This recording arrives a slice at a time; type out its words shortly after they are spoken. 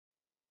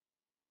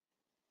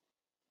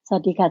สวั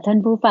สดีค่ะท่าน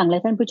ผู้ฟังและ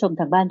ท่านผู้ชม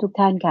ทางบ้านทุก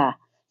ท่านค่ะ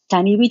สถา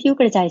นีวิทยุ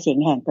กระจายเสียง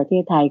แห่งประเท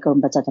ศไทยกรม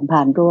ประชาสัม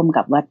พันธ์ร่วม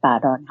กับวัดป่า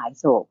ดอนหาย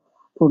โศก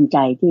ภูมิใจ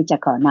ที่จะ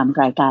ขอน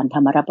ำรายการธร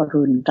รมรับอ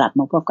รุณกลับ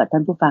มาพบกับท่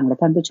านผู้ฟังและ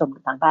ท่านผู้ชม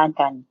ทางบ้าน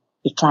กัน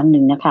อีกครั้งห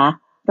นึ่งนะคะ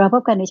เราพ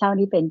บกันในเช้า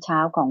นี้เป็นเช้า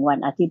ของวัน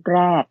อาทิตย์แร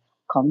ก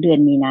ของเดือน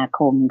มีนาค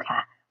มค่ะ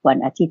วัน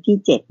อาทิตย์ที่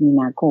7มี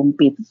นาคม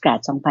ปีพุทธศักราช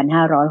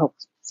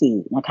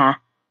2564นะคะ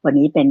วัน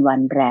นี้เป็นวั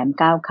นแรม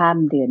9ค่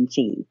ำเดือน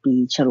4ปี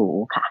ฉลู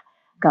ค่ะ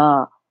ก็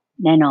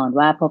แน่นอน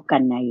ว่าพบกั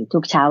นในทุ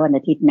กเช้าวันอ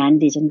าทิตย์นั้น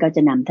ดิฉันก็จ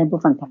ะนำท่านผู้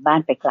ฟังทางบ้าน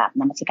ไปกราบ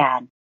นมัสการ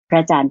พระ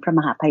อาจารย์พระม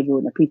หาไพบู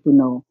ลย์อภิปุโ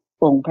น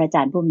องค์พระอาจ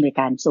ารย์ผู้อำนวย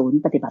การศูนย์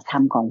ปฏิบัติธร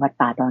รมของวัด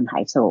ป่าดอนหา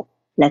ยโศก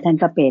และท่าน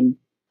ก็เป็น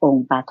อง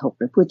ค์ปาฐก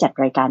หรือผู้จัด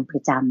รายการปร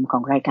ะจำขอ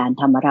งรายการ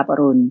ธรรมรับอ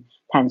รุณ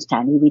ทางสถา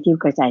นีวิทยุ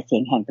กระจายเสีย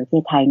งแห่งประเท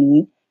ศไทยนี้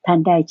ท่าน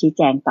ได้ชี้แ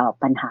จงตอบ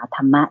ปัญหาธ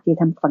รรมะที่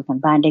ท่านผู้ฟังทา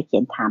งบ้านได้เขี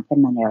ยนถามกัน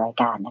มาในราย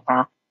การนะคะ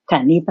ขณ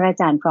ะนี้พระอา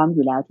จารย์พร้อมอ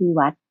ยู่แล้วที่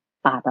วัด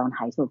ป่าดอนห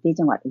ายโศกที่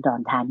จังหวัดอุด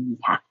รธานี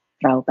ค่ะ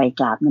เราไป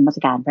กราบนมัส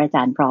การพระอาจ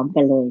ารย์พร้อม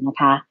กันเลยนะ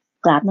คะ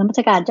กราบนมัส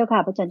การเจ้าค่ะ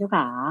พระอาจารย์เจ้า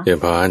ค่ะเดี๋ยว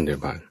พาน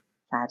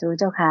สาธุ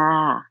เจ้าค่ะ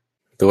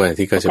ตัววัน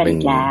ที่ก็จะเป็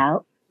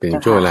น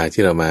ช่วงเวลา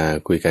ที่เรามา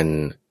คุยกัน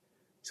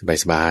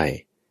สบาย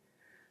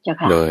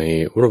ๆโดย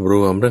รวบร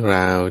วมเรื่องร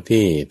าว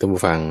ที่ท่าน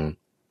ผู้ฟัง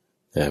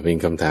เป็น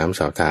คำถาม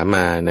สอบถามม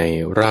าใน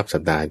รอบสั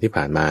ปดาห์ที่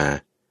ผ่านมา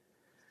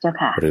เจ้า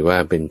ค่ะหรือว่า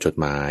เป็นจด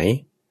หมาย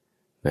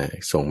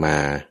ส่งมา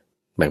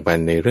แบ่งปัน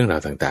ในเรื่องรา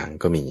วต่าง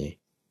ๆก็มี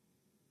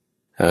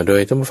โด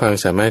ยท่านผู้ฟัง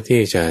สามารถ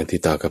ที่จะติ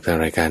ดต่อกับทาง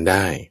รายการไ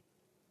ด้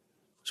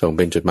ส่งเ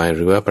ป็นจดหมายห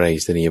รือว่าไปร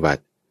ษณียบัต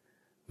ร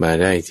มา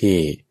ได้ที่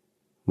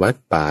วัด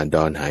ป่าด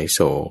อนหายโศ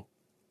ก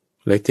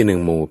เลขที่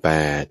1หมู่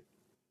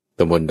8ต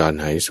ำบลดอน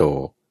หายโศ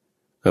ก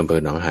อำเภ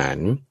อหนองหาน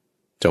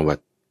จังหวัด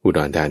อุด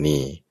รธานี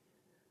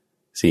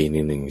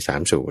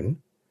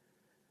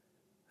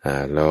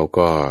41130แล้ว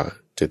ก็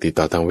จะติด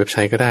ต่อทางเว็บไซ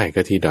ต์ก็ได้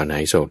ก็ที่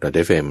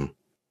donhaisok.fm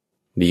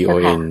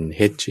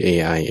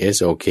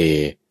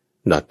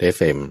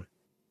donhaisok.fm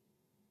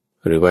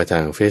หรือว่าทา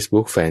ง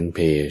Facebook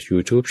Fanpage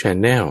YouTube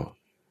Channel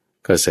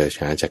ก็เสิร์ช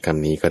หาจากค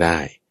ำนี้ก็ได้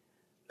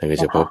แล้วก็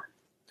จะพบ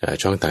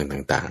ช่องทาง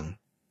ต่าง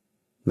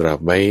ๆรับ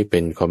ไว้เป็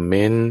นคอมเม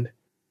นต์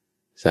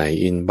ใส่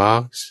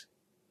Inbox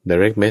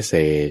Direct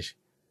Message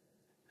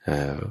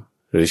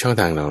หรือช่อง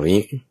ทางเหล่านี้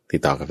ติ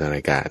ดต่อกับทางร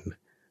ายการ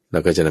แล้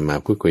วก็จะนำมา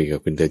พูดคุยกับ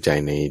คุณเตือนใจ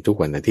ในทุก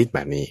วันอาทิตย์แบ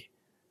บนี้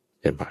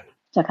เช่นกัน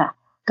เจ้าค่ะ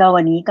ก็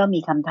วันนี้ก็มี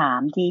คำถาม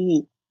ที่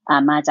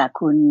มาจาก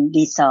คุณ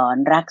ดิศร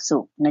รักสุ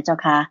ขนะเจ้า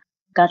ค่ะ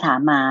ก็ถาม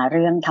มาเ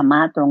รื่องธรรมะ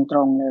ตร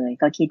งๆเลย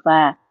ก็คิดว่า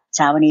เ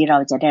ช้าวันนี้เรา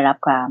จะได้รับ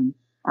ความ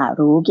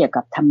รู้เกี่ยว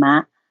กับธรรมะ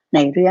ใน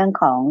เรื่อง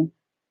ของ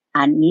อ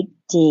นิจ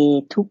เจ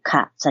ทุกข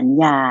สัญ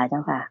ญาเจ้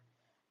าค่ะ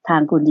ทา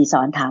งคุณดิศ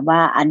รถามว่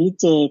าอนิจ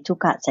เจทุก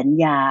ขสัญ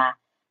ญา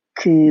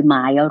คือหม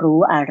ายรู้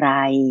อะไร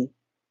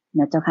น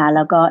ะเจ้าค่ะแ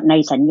ล้วก็ใน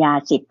สัญญา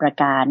10ประ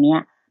การเนี้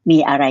ยมี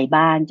อะไร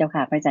บ้างเจ้าค่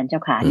ะพระอาจารย์เจ้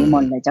าค่ะนิม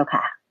นต์เลยเจ้า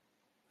ค่ะ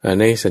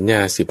ในสัญญา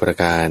10ประ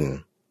การ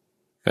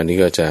อันนี้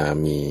ก็จะ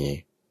มี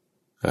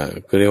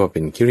ก็เรียกว่าเป็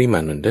นคิริมา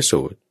นันท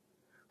สูตร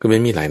ก็ไม่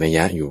มีหลายนัยย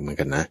ะอยู่เหมือน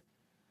กันนะ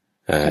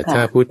ถ้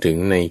าพูดถึง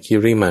ในคิ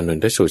ริมานัน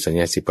ทสูตรสัญ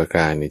ญา10ประก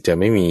ารเนี่ยจะ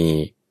ไม่มี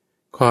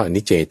ข้ออ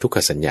นิจเจทุกข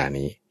สัญญา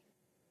นี้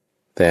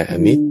แต่อ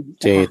นิจ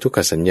เจทุกข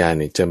สัญญาเ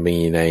นี่ยจะมี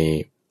ใน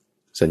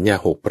สัญญา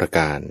6ประก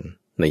าร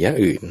นัยยะ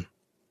อื่น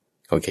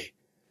โอเค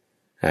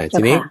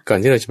ทีนี้ก่อน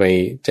ที่เราจะไป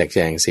แจกแจ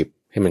ง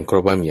10ให้มันคร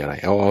บว่ามีอะไร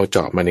เอาเจ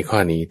าะมาในข้อ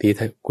นี้ที่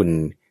ถ้าคุณ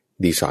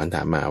ดีสอนถ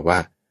ามมาว่า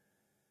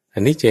อ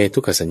นิจเจทุ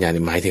กขสัญญา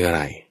นี่หมายถึงอะ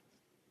ไร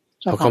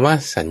เอาคำว่า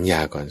สัญญา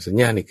ก่อนสัญ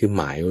ญานี่คือ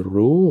หมาย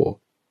รู้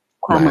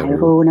ความหมาย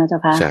รู้นะเจ้า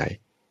ค่ะใช่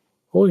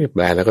โอ้ยแป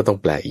ลแล้วก็ต้อง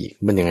แปลอีก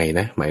มันยังไง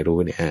นะหมายรู้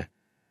เนี่ย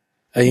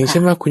อย่างเช่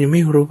นว่าคุณยังไ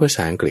ม่รู้ภาษ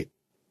าอังกฤษ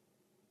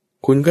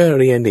คุณก็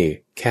เรียนดิ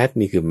cat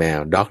นี่คือแมว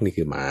dog นี่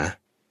คือหมา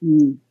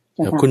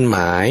คุณหม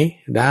าย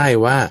ได้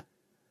ว่า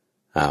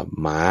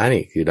หมา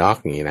นี่คือ dog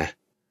อย่างนี้นะ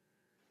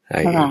ไ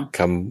อ้ค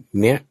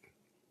ำเนี้ย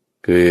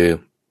คือ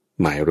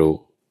หมายรู้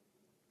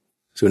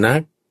สุนั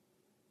ข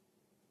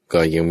ก็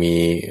ยังมี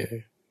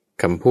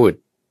คำพูด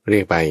เรี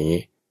ยกไปอย่าง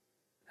นี้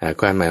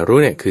การหมายรู้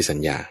เนี่ยคือสัญ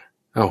ญา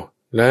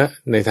แล้ว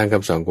ในทางค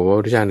ำสอนของพระ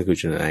พุทธเจ้าคือ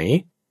จุดไหน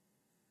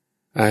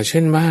เช่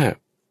นว่า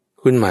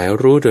คุณหมาย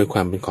รู้โดยคว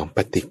ามเป็นของป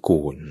ฏิ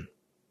กูล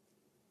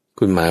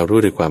คุณหมายรู้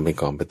โดยความเป็น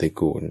ของปฏิ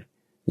กูล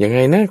ยังไง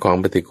นะของ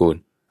ปฏิกูล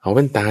เอาแ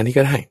ว่นตานี่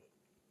ก็ได้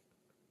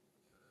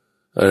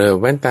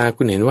แว่นตา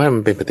คุณเห็นว่ามั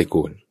นเป็นปฏิ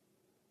กูล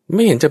ไ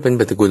ม่เห็นจะเป็น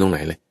ปฏิกูลตรงไหน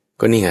เลย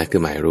ก็นี่ไงคื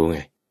อหมายรู้ไง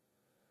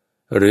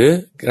หรือ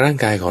ร่าง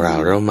กายของเรา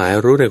หมาย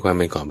รู้โดยความเ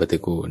ป็นของปฏิ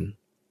กูล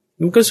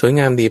มันก็สวย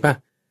งามดีป่ะ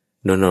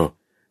no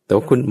แต่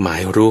ว่าคุณหมา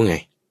ยรู้ไง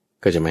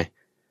ก็จะไหม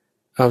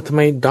ทำไ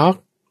ม dog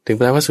ถึงแ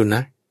ปลว่าสุนั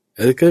ข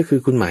ก็คือ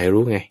คุณหมาย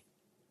รู้ไง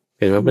เ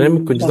ห็นไหมเพราะฉะนั้น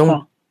คุณจะต้อง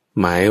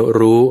หมาย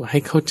รู้ให้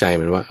เข้าใจ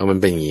มันว่ามัน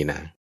เป็นอย่างนี้นะ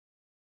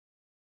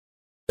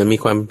มันมี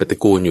ความปฏิ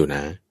กูลอยู่น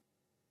ะ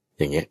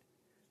อย่างเงี้ย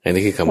อัน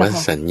นี้คือคำว่า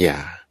สัญญา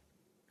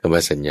คำว่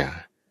าสัญญา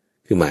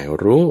คือหมาย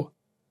รู้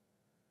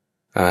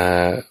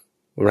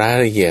ราย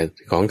ละเอียด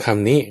ของค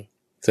ำนี้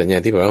สัญญา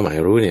ที่แปลว่าหมาย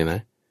รู้เนี่ยนะ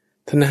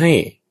ท่านให้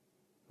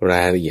ร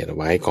ายละเอียด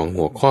ไว้ของ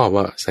หัวข้อ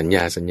ว่าสัญญ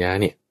า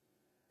เนี่ย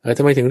ท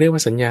ำไมถึงเรียกว่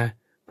าสัญญา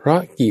เพ เพรา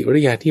ะกิ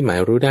ริยาที่หมาย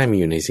รู้ได้มี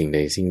อยู่ในสิ่งใด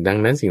สิ่งดัง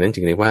นั้นสิ่งนั้น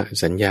จึงเรียกว่า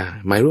สัญญา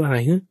หมายรู้อะไร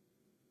ฮะ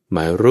หม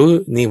ายรู้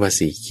นี่ว่า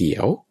สีเขีย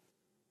ว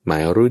หมา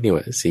ยรู้นี่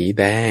ว่าสี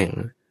แดง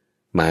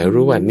หมาย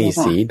รู้ว่านี่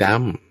สีด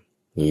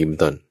ำอย่างนี้เป็น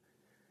ต้น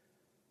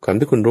ความ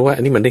ที่คุณรู้ว่าอั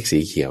นนี้มันเลขสี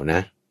เขียวนะ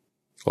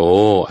โอ้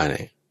อะไร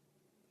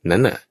นั้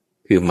นน่ะ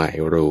คือหมาย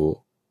รู้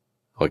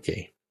โอเค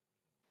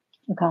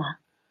ค่ะ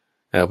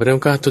เพราะนั้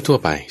นก็ทั่ว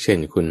ๆไปเช่น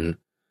คุณ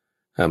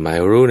หมาย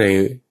รู้ใน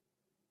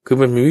คือ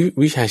มันมี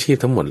วิชาชีพ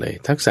ทั้งหมดเลย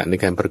ทักษะใน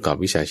การประกอบ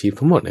วิชาชีพ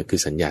ทั้งหมดเนี่ยคือ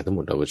สัญญาทั้งหม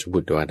ดเราจะพู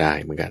ดว่าได้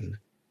เหมือนกัน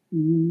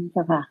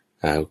ค่ะ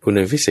คุณใน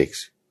ฟิสิก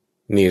ส์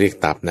นี่เรียก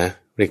ตับนะ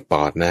เรียกป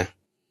อดนะ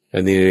อั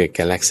นนี้เรียกก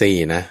าแล็กซี่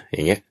นะอ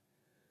ย่างเงี้ย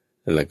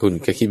แล้วคุณ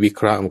ก็คิดวิเ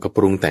คราะห์มันก็ป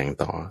รุงแต่ง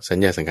ต่อสัญ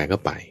ญาสังขารก็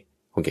ไป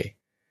โอเค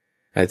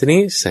ที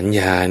นี้สัญญ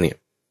าเนี่ย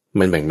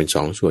มันแบ่งเป็น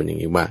2ส่วนอย่า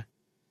งนี้ว่า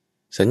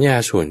สัญญา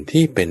ส่วน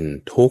ที่เป็น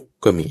ทุกข์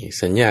ก็มี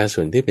สัญญาส่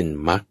วนที่เป็น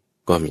มรรค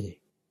ก็มี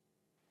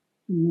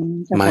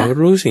หมาย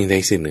รู้สิ่งใด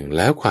สิ่งหนึ่งแ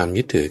ล้วความ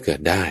ยึดถือเกิด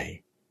ได้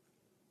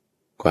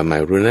ความหมา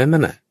ยรู้นั้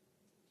นน่ะ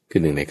คื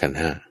อหนึ่งในขันธ์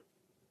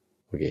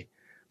5โอเค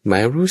หมา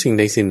ยรู้สิ่ง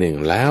ใดสิ่งหนึ่ง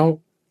แล้ว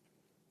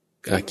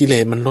กิเล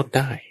สมันลดไ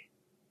ด้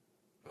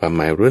ความห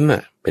มายรู้น่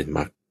ะเป็นม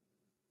รรค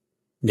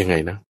ยังไง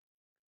นะ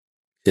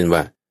เช่นว่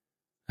า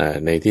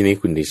ในที่นี้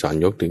คุณดิสอน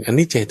ยกถึงอัน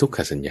นี้เจทุกข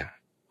สัญญา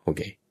โอเ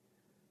ค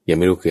ยัง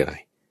ไม่รู้คืออะไร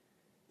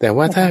แต่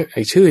ว่าถ้าไ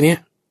อ้ชื่อเนี้ย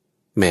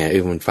แหม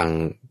มันฟัง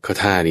เขา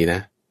ท่าดีนะ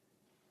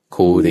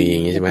คูลดีอย่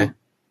างงี้ใช่ไหม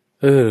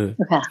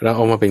เราเอ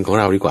ามาเป็นของ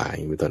เราดีกว่าอ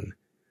ย่างเป็นต้น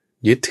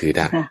ยึดถือไ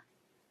ด้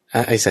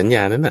ไอ้สัญญ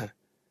านั้นน่ะ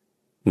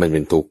มันเป็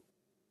นทุกข์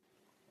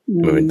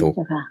มันเป็นทุกข์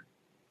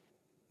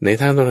ใน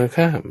ทางตรงกัน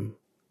ข้าม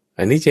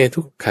อันนี้เจ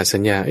ทุกขสั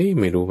ญญา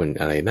ไม่รู้มัน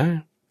อะไรนะ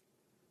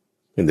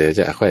เดี๋ยวจ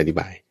ะค่อยอธิ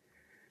บาย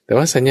แต่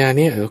ว่าสัญญาเ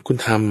นี้ยคุณ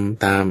ท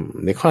ำตาม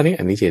ในข้อนี้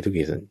อันนี้เจ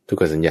ทุก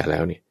ขสัญญาแล้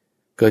วเนี่ย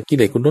เกิดกิเ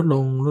ลสคุณลดล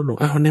ง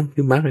อ้าวเนี่ย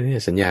คือมรรคเลยเ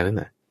นี่ยสัญญานั่น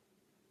น่ะ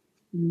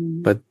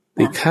ป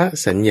ฏิฆะ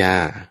สัญญา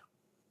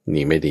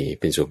นี่ไม่ดี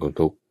เป็นส่วนของ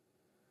ทุกข์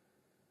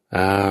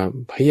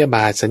พยาบ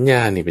าทสัญญา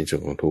นี่เป็นส่ว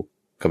นของทุกข์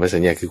คำว่าสั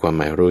ญญาคือความห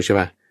มายรู้ใช่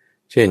ป่ะ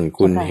เช่น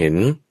คุณเห็น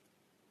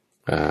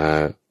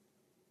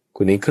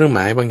คุณเห็นเครื่องหม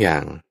ายบางอย่า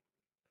ง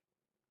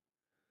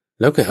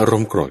แล้วเกิดอาร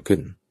มณ์โกรธขึ้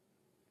น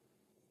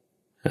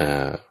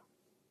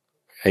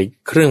ไอ้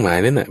เครื่องหมาย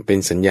นั่นน่ะเป็น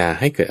สัญญา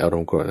ให้เกิดอาร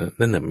มณ์โกรธ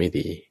นั่นน่ะไม่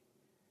ดี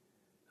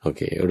โอเ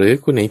คหรือ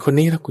คุณเห็นคน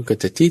นี้แล้วคุณก็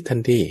จะจี้ทัน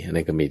ทีอะไร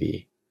ก็ไม่ดี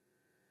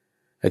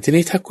แต่ที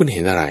นี้ถ้าคุณเ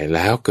ห็นอะไรแ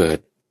ล้วเกิด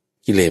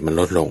กิเลสมัน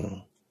ลดลง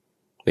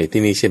ใน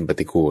ที่นี้เช่นป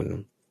ฏิกูล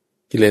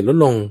กิเลสลด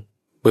ลง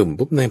บึ้ม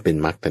ปุ๊บนั่นเป็น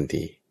มรรคทัน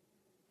ที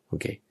โอ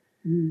เค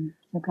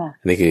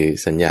นี่คือ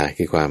สัญญา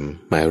คือความ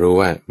หมายรู้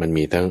ว่ามัน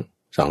มีทั้ง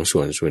2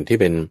ส่วนที่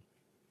เป็น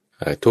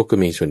ทุกข์ก็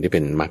มีส่วนที่เ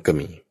ป็นมรรคก็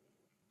มี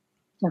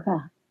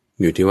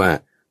อยู่ที่ว่า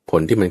ผ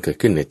ลที่มันเกิด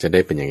ขึ้นเนี่ยจะได้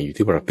เป็นอย่างอยู่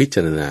ที่เราพิจ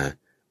ารณา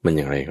มันอ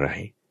ย่างไร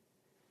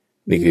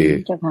นี่คือ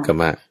กรร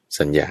ม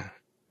สัญญา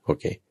โอ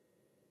เค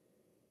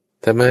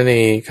แต่มาใน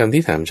คำ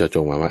ที่ถามเจาะจ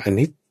งมาว่าอัน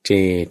นี้เจ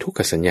ทุกข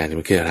สัญญาเนี่ย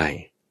มันคืออะไร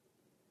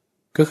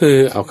ก็คือ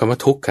เอาคำว่า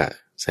ทุกข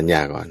สัญญ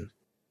าก่อน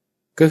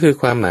ก็คือ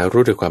ความหมาย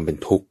รู้ด้วยความเป็น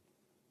ทุกข์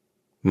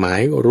หมา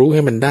ยรู้ใ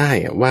ห้มันได้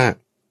ว่า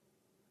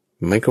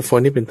ไมโครโฟ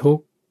นนี่เป็นทุก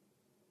ข์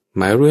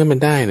หมายรู้ให้มัน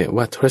ได้เนี่ย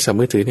ว่าโทรศัพท์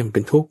มือถือเนี่ยมันเ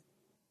ป็นทุกข์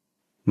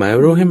หมาย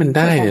รู้ให้มัน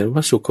ได้เนี่ย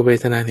ว่าสุขเว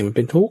ทนาเนี่ยมันเ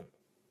ป็นทุกข์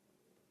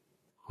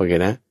โอเค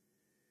นะ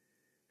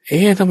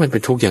ถ้ามันเป็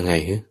นทุกข์ยังไง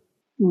ฮะ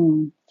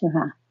ใช่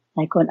ค่ะหล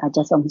ายคนอาจจ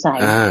ะสงสัย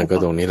ก็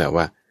ตรงนี้แหละ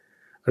ว่า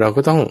เรา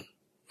ก็ต้อง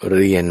เ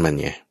รียนมัน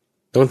ไง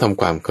ต้องท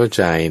ำความเข้าใ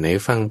จใน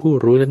ฟังผู้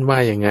รู้นั้นว่า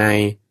ยังไง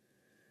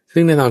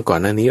ซึ่งในตอนก่อน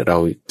หน้านี้เรา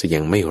จะยั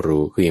งไม่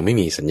รู้คือยังไม่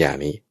มีสัญญา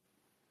นี้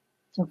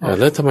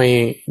แล้วทำไม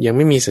ยังไ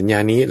ม่มีสัญญา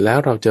นี้แล้ว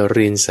เราจะเ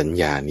รียนสัญ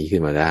ญานี้ขึ้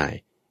นมาได้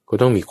ก็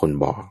ต้องมีคน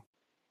บอก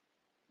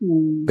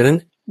เพราะฉะนั้น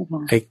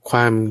ไอ้คว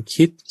าม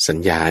คิดสัญ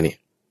ญาเนี่ย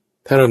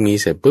ถ้าเรามี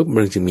เสร็จปุ๊บ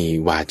มันจะมี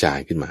วาจา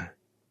ขึ้นมา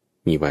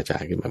มีวาจา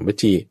ขึ้นมาว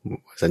จี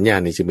สัญญา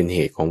เนี่ยจะเป็นเห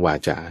ตุของวา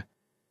จา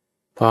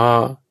พอ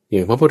อย่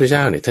างพระพุทธเจ้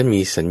าเนี่ยท่าน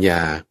มีสัญญ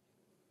า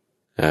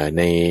ใ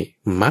น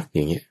มรรคอ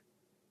ย่างเงี้ย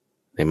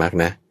ในมรรค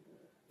นะ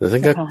แล้วท่า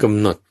นก็กำ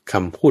หนดค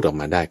ำพูดออก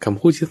มาได้คำ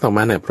พูดที่ต่อม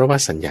าเนี่ยเพราะว่า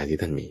สัญญาที่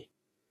ท่านมี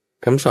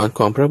คำสอนข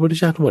องพระพุทธ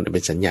เจ้าทั้งหมดเ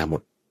ป็นสัญญาหม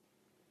ด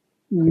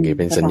โอเค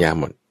เป็นสัญญา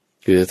หมด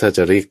คือถ้าจ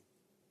ะเรียก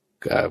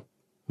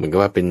เหมือนกับ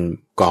ว่าเป็น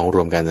กองร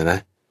วมกันนะ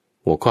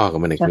หัวข้อกับ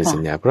มันเนี่ยเป็นสั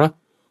ญญาเพราะ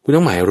คุณต้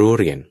องหมายรู้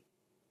เรียน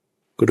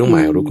คุณต้องหม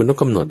ายรู้คุณต้อง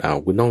กำหนดเอา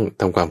คุณต้อง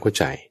ทำความเข้า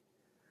ใจ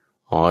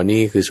นี่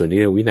คือส่วนที่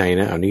เรียกวินัย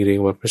นะเอานี่เรีย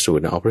กว่าพระสูต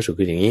รนะพระสูตร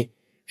คืออย่างนี้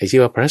ไอ้ชื่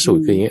อว่าพระสูต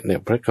รคืออย่างนี้เนี่ย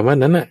คำว่า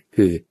นั้นน่ะ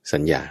คือสั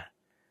ญญา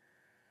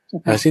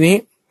ทีนี้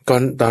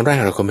ตอนแรก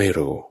เราก็ไม่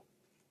รู้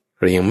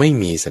เรายังไม่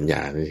มีสัญญา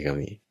ในค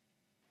ำนี้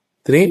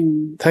ทีนี้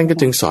ท่านก็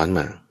จึงสอนม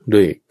าด้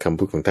วยคำ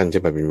พูดของท่านจะ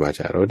ไปเป็นวาจ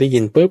าเราได้ยิ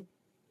นปุ๊บ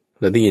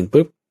เ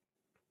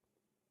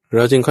ร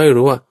าจึงค่อย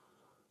รู้ว่า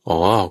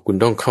คุณ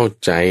ต้องเข้า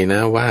ใจนะ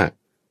ว่า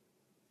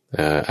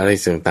อะไร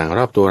ต่างๆร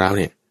อบตัวเรา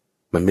เนี่ย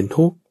มันเป็น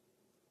ทุกข์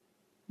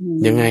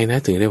ยังไงนะ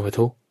ถึงเรียกว่า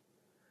ทุกข์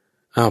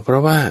เพรา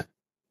ะว่า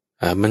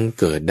มัน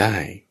เกิดได้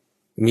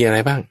มีอะไร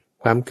บ้าง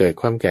ความเกิด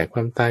ความแก่คว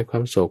ามตายควา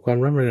มโศกความ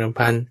ร่ำไรรำ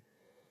พัน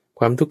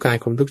ความทุกข์กาย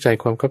ความทุกข์ใจ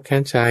ความคับแค้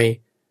นใจ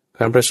ค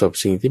วามประสบ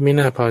สิ่งที่ไม่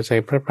น่าพอใจ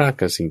พลาด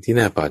กับสิ่งที่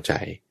น่าพอใจ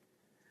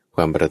ค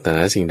วามปรารถน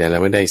าสิ่งใดแล้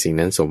วไม่ได้สิ่ง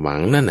นั้นสมหวัง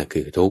นั่นน่ะ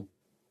คือทุกข์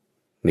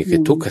นี่คือ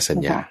ทุกขสัญ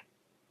ญา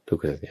ทุก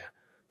ขสัญญา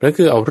นั่น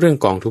คือเอาเรื่อง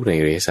กองทุกข์ใน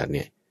อริยสัจเ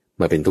นี่ย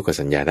มาเป็นทุกข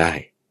สัญญาได้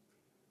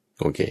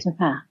โอเค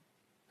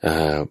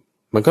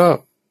มันก็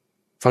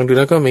ฟังดูแ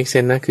ล้วก็ make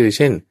sense นะคือเ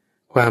ช่น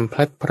ความพ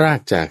ลัดพราก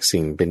จาก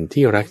สิ่งเป็น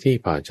ที่รักที่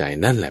พอใจ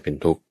นั่นแหละเป็น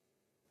ทุกข์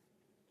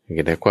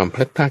แต่ความพ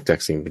ลัดพรากจาก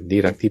สิ่งเป็นที่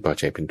รักที่พอ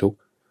ใจเป็นทุกข์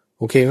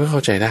โอเคก็เข้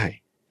าใจได้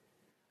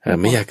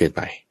ไม่ยากเกินไ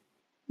ป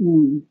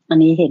อัน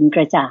นี้เห็นก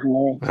ระจ่างเล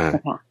ยค่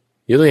ะ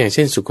ยกตัวอย่างเ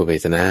ช่นสุขเว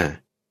ทนา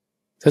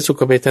ถ้าสุ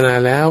ขเวทนา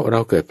แล้วเรา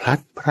เกิดพลัด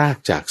พราก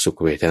จากสุข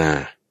เวทนา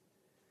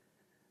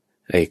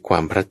ไอ้ควา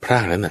มพลัดพรา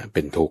กนั้นน่ะเ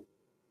ป็นทุกข์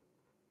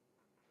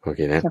โอเค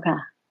นะ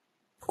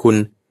คุณ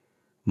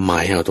หมา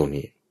ยเอาตรง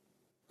นี้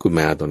คุณหม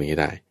ายเอาตรงนี้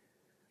ได้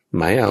ห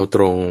มายเอาต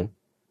รง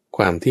ค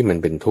วามที่มัน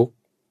เป็นทุกข์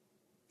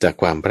จาก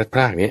ความพลัดพ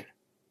รากเนี้ย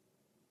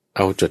เอ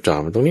าจดจ่อ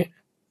มันตรงนี้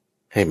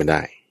ให้มันไ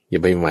ด้อย่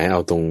าไปหมายเอา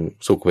ตรง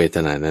สุขเวท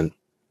นานั้น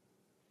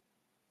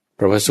เพ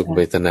ราะว่าสุขเว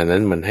ทนานั้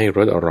นมันให้ร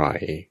สอร่อย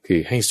คือ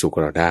ให้สุข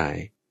เราได้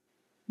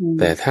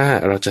แต่ถ้า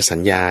เราจะสัญ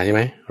ญาใช่ไห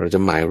มเราจะ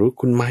หมายรู้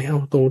คุณหมายเอา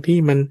ตรงที่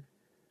มัน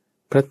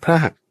พลัดพร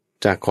าก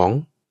จากของ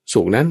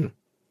สุขนั้น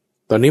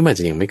ตอนนี้มัน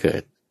จะยังไม่เกิ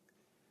ด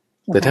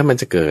แต่ถ้ามัน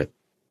จะเกิด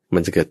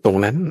ตรง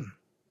นั้น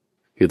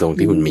คือตรง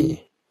ที่คุณมี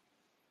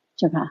ใ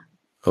ช่ค่ะ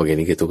โอเค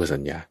นี่คือทุกขสั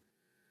ญญา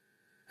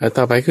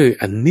ต่อไปคือ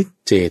อนิจ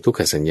เจทุก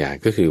ขสัญญา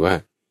ก็คือว่า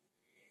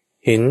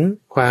เห็น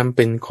ความเ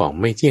ป็นของ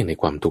ไม่เที่ยงใน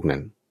ความทุกข์นั้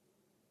น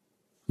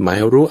หมาย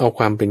รู้เอา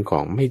ความเป็นขอ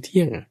งไม่เ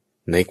ที่ยง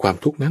ในความ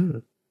ทุกข์นั้น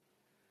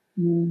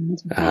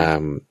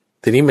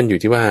ทีนี้มันอยู่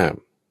ที่ว่า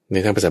ใน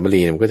ทางภาษาบา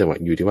ลีมันก็จะว่า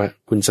อยู่ที่ว่า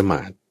คุณสม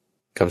าร์ท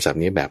คำศัพท์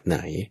นี้แบบไหน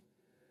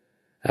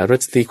เรา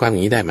จะตีความอย่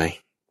างนี้ได้ไหม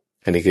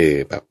อันนี้คือ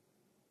แบบ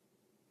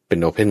เป็น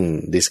open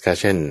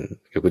discussion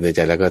กับคุณใจ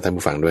แล้วก็ท่าน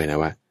ผู้ฟังด้วยนะ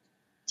ว่า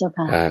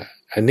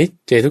อันนี้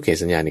เจทุกเข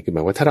สัญญานี่คือหม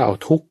ายว่าถ้าเราเอา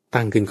ทุกข์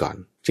ตั้งขึ้นก่อน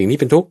สิ่งนี้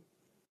เป็นทุกข์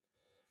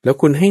แล้ว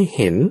คุณให้เ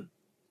ห็น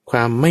คว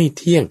ามไม่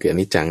เที่ยงคืออ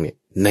นิจจังเนี่ย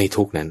ใน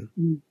ทุกข์นั้น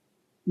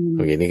โ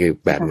อเคนี่คือ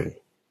แบบหนึ่ง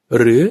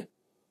หรือ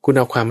คุณเ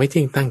อาความไม่เที่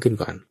ยงตั้งขึ้น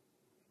ก่อน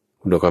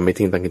คุณเอาความไม่เ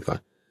ที่ยงตั้งขึ้นก่อน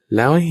แ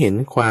ล้วเห็น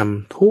ความ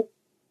ทุกข์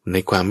ใน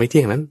ความไม่เที่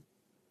ยงนั้น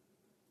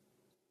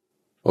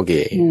โอเค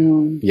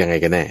ยังไง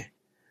กันแน่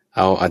เอ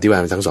าอธิบาย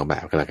มันทั้งสองแบ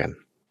บก็แล้วกัน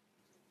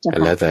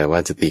แล้วแต่ว่า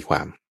จะตีคว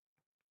าม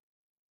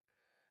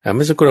เ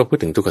มื่อสักครู่เราพูด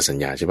ถึงทุกขสัญ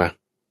ญาใช่ปะ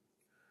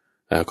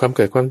ความเ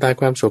กิดความตาย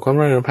ความโศกความ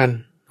ร้อนรำพัน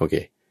โอเค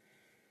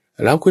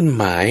แล้วคุณ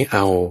หมายเอ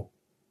า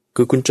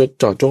คือคุณจะ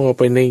เจาะจงเอา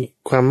ไปใน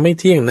ความไม่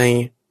เที่ยงใน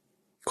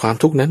ความ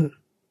ทุกข์นั้น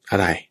อะ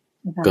ไร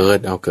เกิด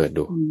เอาเกิด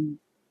ดู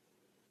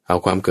เอา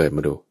ความเกิดม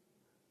าดู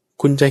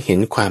คุณจะเห็น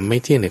ความไม่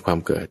เที่ยงในความ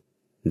เกิด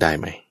ได้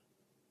ไหม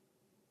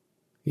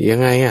ยัง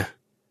ไง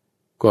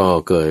ก็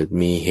เกิด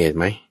มีเหตุ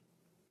ไหม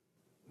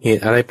เห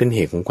ตุอะไรเป็นเห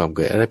ตุของความเ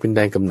กิดอะไรเป็นแด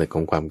นกำเนิดข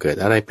องความเกิด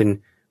อะไรเป็น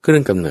เครื่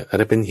องกำเนิดอะไ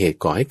รเป็นเหตุ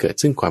ก่อให้เกิด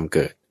ซึ่งความเ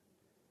กิด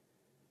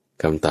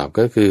คำตอบ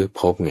ก็คือ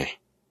ภพไง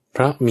เพ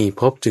ราะมี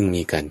ภพจึง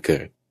มีการเกิ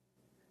ด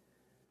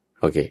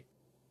โอเค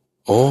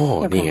โอ้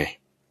นี่ไ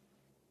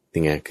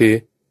งคือ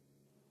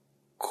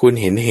คุณ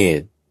เห็นเห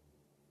ตุ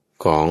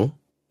ของ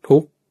ทุ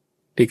กข์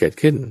ที่เกิด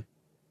ขึ้น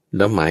แ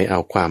ล้วหมายเอา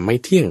ความไม่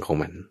เที่ยงของ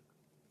มัน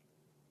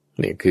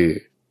นี่คือ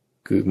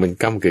มัน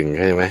ก้ำกึ่ง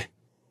ใช่ไหม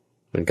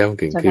มันก้ำ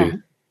กึ่งคือ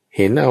เ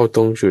ห็นเอาต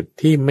รงจุด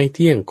ที่ไม่เ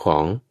ที่ยงขอ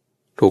ง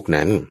ทุกข์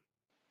นั้น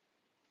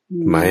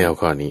หมายเอา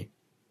ข้อนี้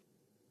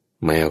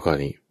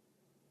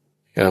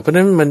เพราะ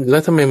นั้นมันแล้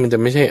วทำไมมันจะ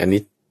ไม่ใช่อนิ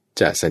จ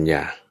จสัญญ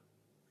า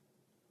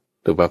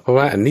ถูกป่ะเพราะ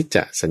ว่าอนิจจ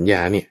สัญญา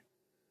เนี่ย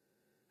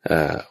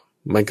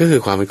มันก็คื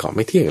อความเป็นของไ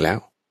ม่เที่ยงแล้ว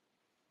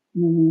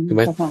ถูกไห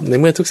มใน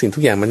เมื่อทุกสิ่งทุ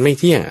กอย่างมันไม่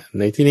เที่ยง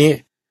ในที่นี้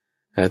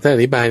ถ้าอ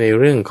ธิบายใน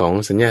เรื่องของ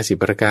สัญญา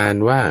10ประการ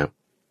ว่า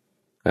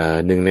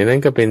หนึ่งในนั้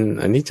นก็เป็น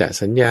อนิจจ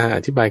สัญญาอ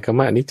ธิบายคำ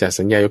ว่าอนิจจ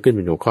สัญญายกขึ้นเ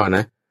ป็นหัวข้อน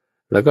ะ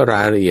แล้วก็ร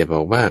ายละเอียดบ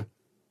อกว่า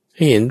ใ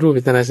ห้เห็นรูปเว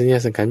ทนาสัญญา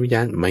สังขารวิญญ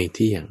าณไม่เ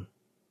ที่ยง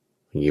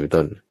อย่างนี้เป็น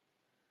ต้น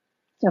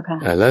เจ้าค่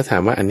ะแล้วถา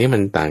มว่าอันนี้มั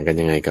นต่างกัน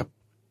ยังไงกับ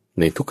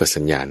ในทุกข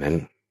สัญญานั้น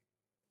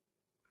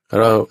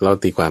เรา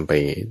ตีความไป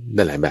ไ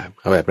ด้หลายแบบ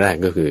เอาแบบแรก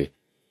ก็คือ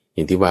อ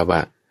ย่างที่ว่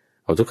า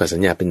เอาทุกขสั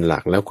ญญาเป็นหลั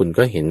กแล้วคุณ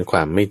ก็เห็นคว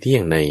ามไม่เที่ย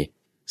งใน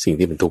สิ่ง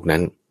ที่เป็นทุกข์นั้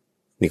น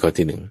นี่ข้อ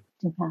ที่หนึ่ง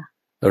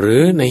หรื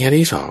อในยะ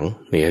ที่สอง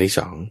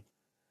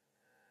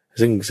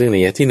ซึ่งใน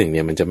ยะที่หนึ่งเ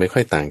นี่ยมันจะไม่ค่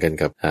อยต่างกัน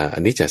กับอ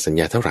นิจจสัญ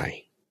ญาเท่าไหร่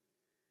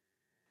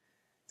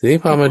ทีนี้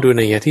พอมาดูใ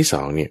นยะที่ส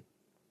องเนี่ย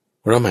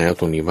เราหมายเอา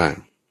ตรงนี้ว่า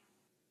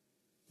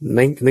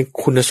ใน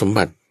คุณสม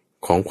บัติ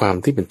ของความ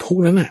ที่เป็นทุก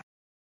ข์นั้นน่ะ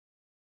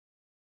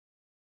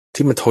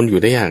ที่มันทนอยู่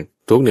ได้ยาก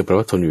ทุกข์เนี่ยแปล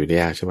ว่าทนอยู่ได้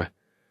ยากใช่ไหม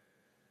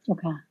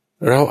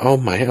เราเอา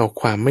หมายเอา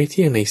ความไม่เ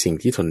ที่ยงในสิ่ง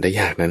ที่ทนได้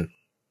ยากนั้น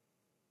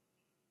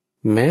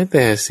แม้แ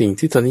ต่สิ่ง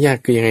ที่ทนได้ยาก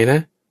คือยังไงนะ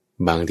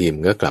บางทีมั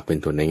นก็กลับเป็น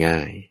ทนได้ง่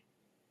าย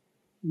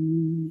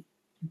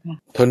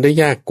ทนได้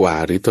ยากกว่า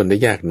หรือทนได้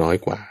ยากน้อย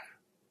กว่า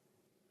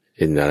เ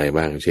ป็นอะไร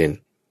บ้างเช่น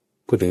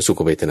พูดถึงสุ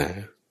ขเวทนา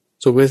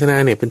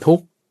เนี่ยเป็นทุก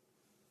ข์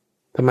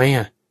ทำไม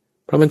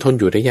เพราะมันทน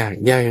อยู่ได้ยาก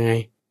ยังไง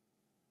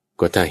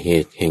ก็ถ้าเห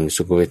ตุแห่ง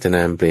สุขเวทนา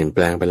เปลี่ยนแป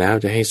ลงไปแล้ว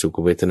จะให้สุข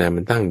เวทนามั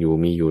นตั้งอยู่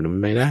มีอยู่นั้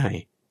นไม่ได้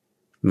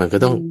มันก็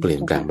ต้องเปลี่ย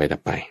นแปลงไปดั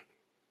บไป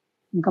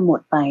มันก็หม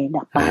ดไป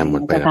ดับไปหม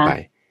ดไปดับไป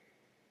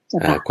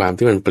ความ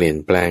ที่มันเปลี่ยน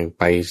แปลง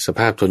ไปสภ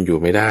าพทนอยู่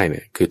ไม่ได้เ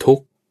นี่ยคือทุก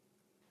ข์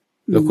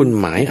แล้วคุณ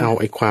หมายเอา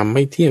ไอ้ความไ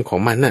ม่เที่ยงขอ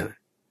งมันน่ะ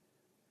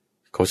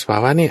ของสภา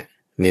วะเนี่ย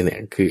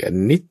คืออ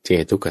นิจเจ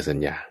ทุกขสัญ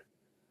ญา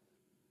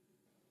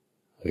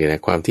โอเคน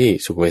ะความที่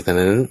สุขเวทน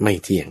านั้นไม่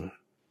เที่ยง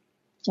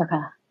เจ้าค่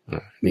ะ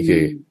นี่คื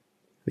อ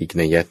อีก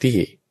นัยยะ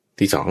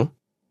ที่สอง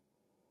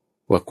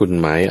ว่าคุณ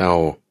หมายเอา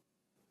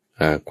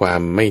ควา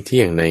มไม่เ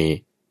ที่ยงใน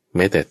แ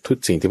ม้แต่ทุก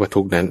สิ่งที่ว่า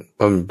ทุกนั้นเพ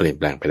ราะมันเปลี่ยน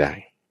แปลงไปได้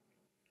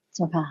เ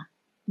จ้าค่ะ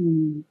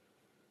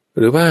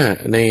หรือว่า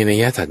ในนัย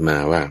ยะถัดมา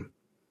ว่า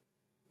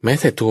แม้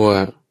แต่ตัว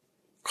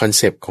คอนเ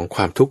ซปต์ของค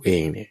วามทุกข์เอ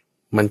งเนี่ย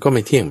มันก็ไ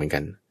ม่เที่ยงเหมือนกั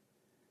น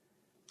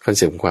คอนเ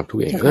ซปต์ของความทุก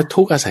ข์เองแล้ว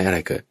ทุกข์อาศัยอะไร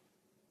เกิด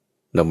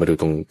เรามาดู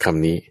ตรงค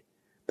ำนี้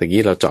ตะ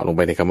กี้เราเจาะลงไ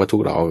ปในคำว่าทุก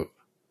ข์เรา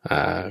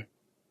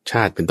ช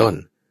าติเป็นต้น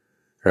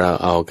เรา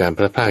เอาการพ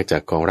ลัดพรากจา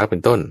กกองรักเป็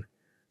นต้น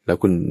แล้ว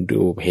คุณดู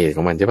เหตุข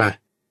องมันใช่ป่ะ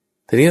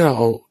ทีนี้เราเ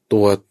อาตั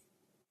ว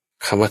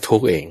คำว่าทุ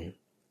กข์เอง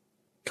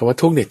คำว่า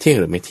ทุกข์เนี่ยเที่ยง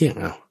หรือไม่เที่ยง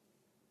เอา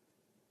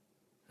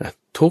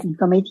ทุกข์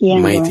ก็ไม่เที่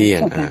ย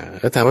ง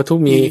แล้วถามว่าทุก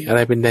ข์มีอะไร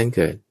เป็นแดนเ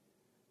กิด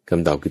ค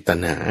ำตอบคือตัณ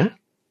หา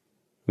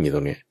อยู่ต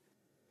รงเนี้ย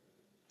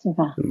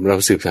เรา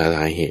สืบสา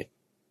เหตุ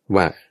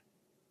ว่า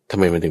ทำ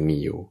ไมมันถึงมี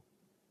อยู่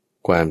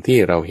ความที่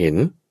เราเห็น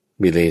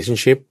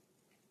relationship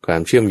ควา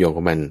มเชื่อมโยงข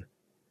องมัน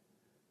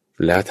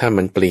แล้วถ้า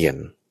มันเปลี่ยน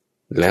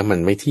แล้วมัน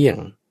ไม่เที่ยง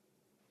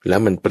แล้ว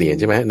มันเปลี่ยน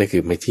ใช่ไหมนั่นคื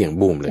อไม่เที่ยง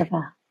บูมเลย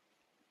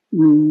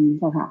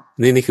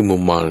นี่คือมุ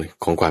มมอง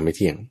ของความไม่เ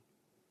ที่ยง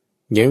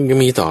ยัง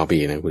มีต่อไป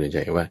นะคุณใจ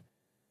ว่า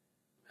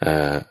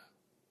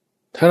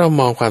ถ้าเรา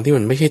มองความที่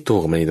มันไม่ใช่ตัว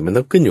ของมันแต่มัน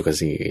ต้องขึ้นอยู่กับ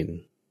สิ่งอื่น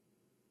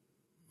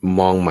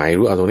มองหมาย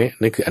รู้เอาตรงนี้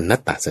นั่นคืออนัต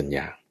ตสัญญ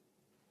า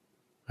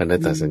อนัต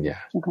ตสัญญา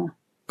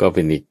ก็เ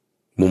ป็นอีก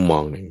มุมม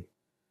องหนึ่ง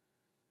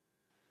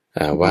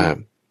ว่า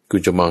คุ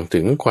ณจะมองถึ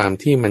งความ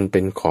ที่มันเป็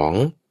นของ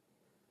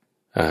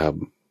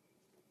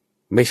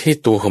ไม่ใช่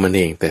ตัวของมันเ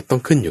องแต่ต้อ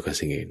งขึ้นอยู่กับ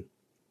สิ่งอื่น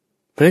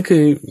เพราะนั่นคื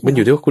อมันอ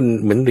ยู่ที่ว่าคุณ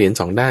เหมือนเหรียญ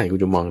สองด้านคุณ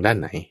จะมองด้าน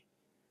ไหน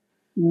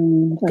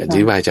อ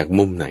ธิบายจาก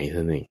มุมไหนเท่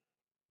านั้นเอง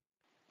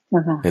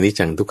อันนี้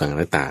จังทุกขังอ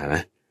นัตตาน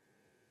ะ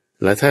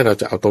แล้วถ้าเรา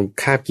จะเอาตรง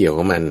คาบเกี่ยวข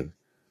องมัน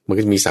มัน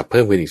ก็จะมีศัพท์เ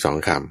พิ่มขึ้นอีกสอง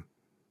ค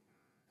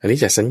ำอันนี้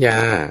จากสัญญา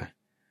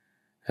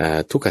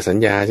ทุกขสัญ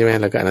ญาใช่ไหม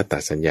แล้วก็อนัตต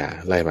สัญญา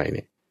ไล่ไปเ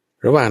นี่ย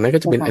ระหว่างนั้นก็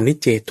จะเป็นอนิจ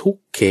เจทุก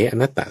เขอ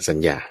นัตตสัญ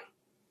ญา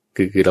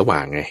คือระหว่า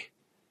งไง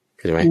เ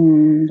ข้าใจไหม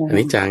อ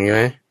นิจจังใช่ไห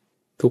ม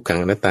ทุกขัง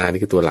อนัตตา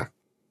นี่คือตัวหลัก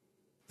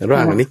ระห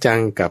ว่างอนิจจัง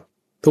กับ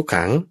ทุก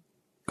ขัง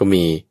ก็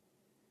มี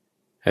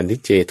อนิจ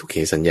เจทุกเข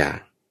สัญญา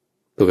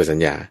ทุกขสัญ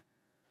ญา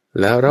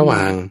แล้วระหว่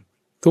าง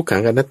ทุกขั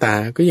งกับอนัตตา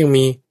ก็ยัง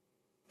มี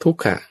ทุก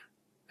ขะ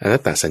อนั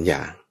ตตสัญญา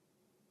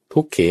ทุ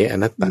กเขอ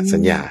นัตตสั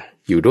ญญา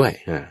อยู่ด้วย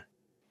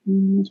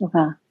เจ้า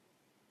ค่ะ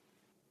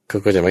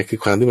ก็จะไม่คือ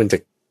ความที่มันจะ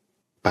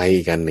ไป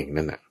อีกอันหนึ่ง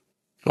นั่นน่ะ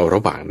เอาร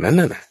ะหว่างนั้น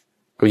น่ะ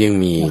ก็ยัง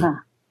มี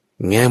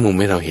แง่มุม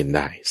ให้เราเห็นไ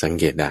ด้สัง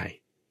เกตได้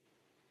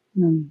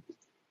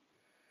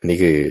อันนี้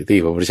คือที่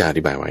พระพุทธเจ้าอ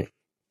ธิบายไว้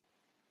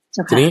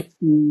ทีนี้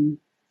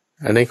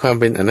ในความ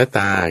เป็นอนัตต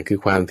าคือ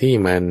ความที่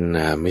มัน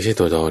ไม่ใช่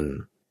ตัวตน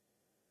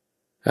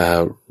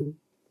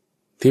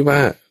ที่ว่า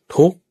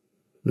ทุกข์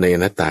ในอ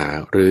นัตตา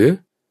หรือ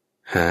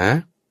หา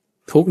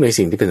ทุกข์ใน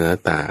สิ่งที่เป็นอนั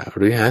ตตาห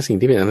รือหาสิ่ง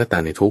ที่เป็นอนัตตา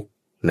ในทุกข์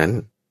นั้น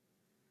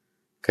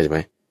เข้าใจไหม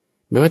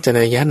ไม่ว่าจะใน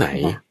ระยะไหน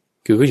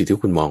คือก็อยู่ที่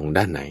คุณมอง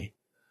ด้านไหน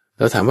เ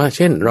ราถามว่าเ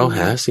ช่นเราห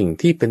าสิ่ง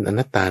ที่เป็นอ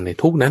นัตตาใน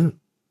ทุกข์นั้น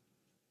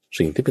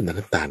สิ่งที่เป็นอ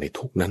นัตตาใน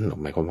ทุกข์นั้น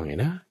หมายความว่าไง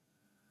นะ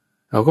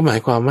เราก็หมาย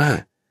ความว่า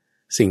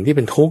สิ่งที่เ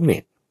ป็นทุกข์เนี่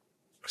ย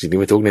สิ่งที่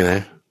เป็นทุกข์เนี่ยน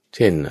ะเ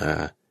ช่น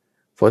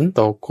ฝนต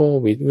กโค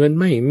วิดเงิน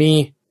ไม่มี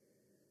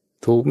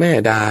ถูกแม่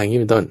ด่าอย่างนี้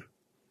เป็นต้น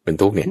เป็น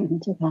ทุกข์เนี่ย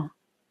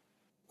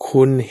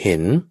คุณเห็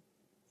น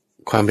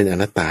ความเป็นอ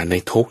นัตตาใน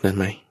ทุกข์นั้น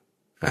ไหม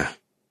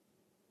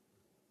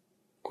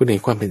คุณเห็น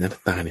ความเป็นอนั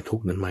ตตาในทุก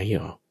ข์นั้นไหม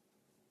หรอ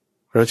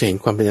เราจะเห็น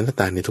ความเป็นอนัต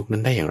ตาในทุกข์นั้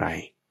นได้อย่างไร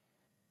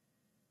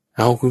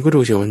คุณก็ดู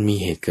สิว่ามันมี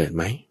เหตุเกิดไ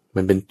หม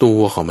มันเป็นตัว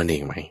ของมันเอ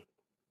งไหม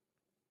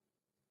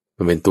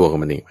มันเป็นตัวของ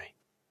มันเองไหม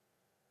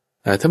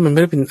ถ้ามันไม่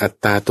ได้เป็นอัต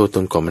ตาตัวต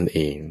นของมันเอ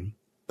ง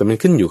แต่มัน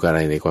ขึ้นอยู่กับอะไ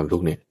รในความทุ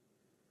กข์เนี่ย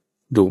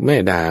ถูกแม่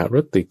ด่าร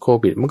ถติดโค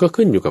วิดมันก็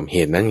ขึ้นอยู่กับเห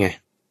ตุนั้นไง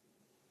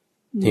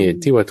เหตุ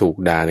ที่ว่าถูก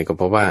ด่าเนี่ยก็เ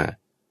พราะว่า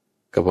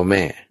ก็เพราะแ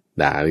ม่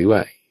ด่าหรือว่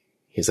า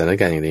เหตุสถาน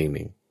การณ์อย่างใดอย่างห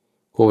นึ่ง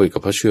โควิดก็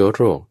เพราะเชื้อโ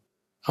รค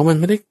มัน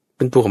ไม่ได้เ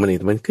ป็นตัวของมันเอง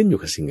แต่มันขึ้นอยู่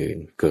กับสิ่งอื่น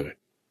เกิด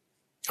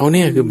เ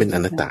นี่ยคือเป็นอ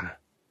นัตตา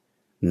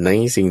ใน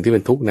สิ่งที่เป็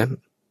นทุกข์นั้น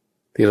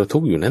ที่เราทุ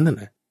กข์อยู่นั้น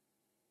น่ะ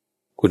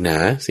คุณหา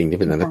สิ่งที่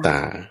เป็นอนัตตา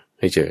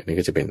ให้เจอนี่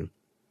ก็จะเป็น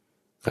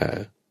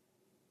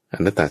อ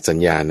นัตตสัญ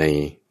ญาใน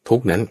ทุก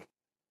ข์นั้น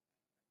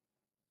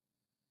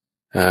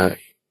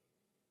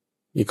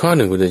อีกข้อห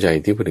นึ่งคุณใจ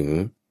ที่พูดถึง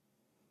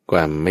คว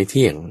ามไม่เ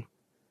ที่ยง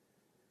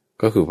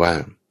ก็คือว่า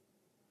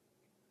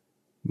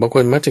บางค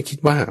นมักจะคิด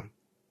ว่า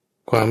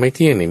ความไม่เ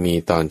ที่ยงเนี่ยมี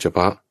ตอนเฉพ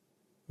าะ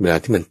เวลา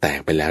ที่มันแตก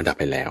ไปแล้วดับ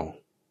ไปแล้ว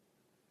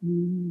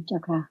เจ้า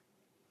ค่ะ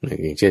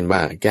อย่างเช่นว่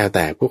าแก้วแต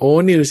กปุ๊บ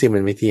นี่ดูสิมั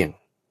นไม่เที่ยง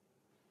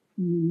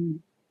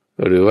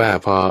หรือว่า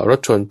พอรถ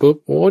ชนปุ๊บ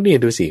นี่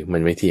ดูสิมั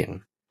นไม่เที่ยง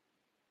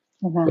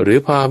หรือ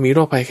พอมีโร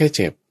คภัยแค่เ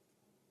จ็บ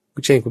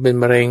เช่นคุณเป็น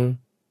มะเร็ง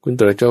คุณ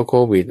ตรวจเจอโค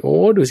วิด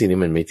ดูสินี่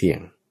มันไม่เที่ยง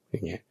อย่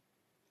างเงี้ย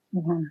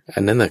อั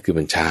นนั้นน่ะคือ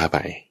มันช้าไป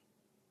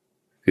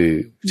คือ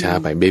ช้า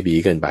ไปเบบี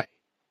เกินไป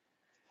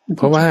เ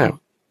พราะว่า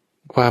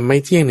ความไม่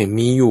เที่ยงเนี่ย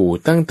มีอยู่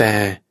ตั้งแต่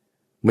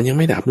มันยัง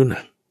ไม่ดับนู่นน่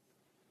ะ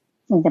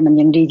แต่มัน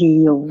ยังดี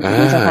ๆอยู่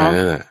นะคะ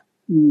นั่นแหละ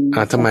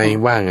ทำไม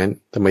ว่างั้น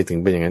ทำไมถึง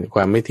เป็นอย่างนั้นค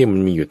วามไม่เที่ยงมั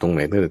นมีอยู่ตรงไห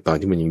นตั้งแต่ตอน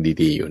ที่มันยัง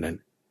ดีๆอยู่นั้น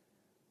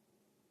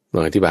ล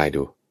องอธิบาย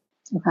ดู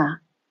ค่ะ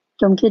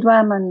จงคิดว่า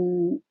มัน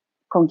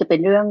คงจะเป็น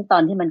เรื่องตอ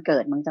นที่มันเกิ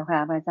ดมั้งเจ้าค่ะ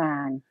พระอาจา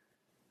รย์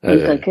มัน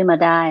เกิดขึ้นมา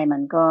ได้มั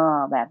นก็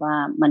แบบว่า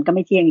มันก็ไ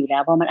ม่เที่ยงอยู่แล้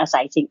วเพราะมันอาศั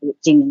ยสิ่งอื่น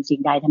สิ่งหนึ่งสิ่ง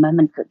ใดทำให้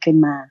มันเกิดขึ้น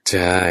มาใ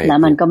ช่แล้ว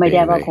มันก็ไม่ไ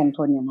ด้ว่าคงท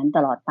นอย่างนั้นต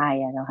ลอดไป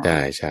อะเจ้าค่ะ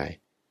ใช่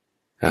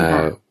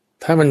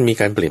ถ้ามันมี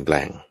การเปลี่ยนแปล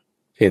ง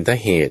เห็นถ้า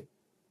เหตุ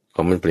ข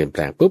องมันเปลี่ยนแป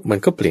ลงปุ๊บมัน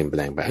ก็เปลี่ยนแปล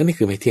งไปอันนี้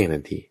คือไม่เที่ยงทั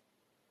นที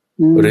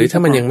หรือถ้า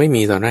มันยังไม่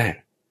มีตอนแรก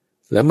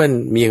แล้วมัน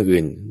มีอย่าง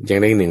อื่นอย่าง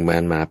ใดหนึ่งมั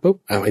นมาปุ๊บ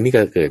อันนี้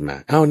ก็เกิดมา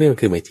นี่มัน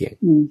คือไม่เที่ยง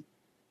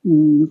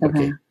โอเ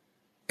ค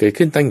เกิด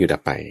ขึ้นตั้งอยู่ดั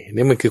บไป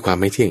นี่มันคือความ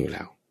ไม่เที่ยงอยู่แ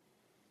ล้ว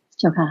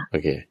เจ้าค่ะโอ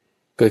เค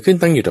เกิดขึ้น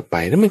ตั้งอยู่ดับไป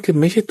แล้วมันคือ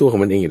ไม่ใช่ตัวของ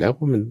มันเองอยู่แล้วเพ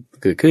ราะมัน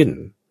เกิดขึ้น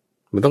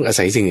มันต้องอา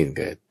ศัยสิ่งอื่น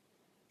เกิด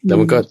แล้ว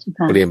มันก็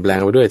เปลี่ยนแปลง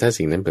ไปด้วยถ้า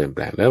สิ่งนั้นเปลี่ยนแป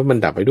ลงแล้วมัน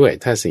ดับไปด้วย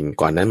ถ้าสิ่ง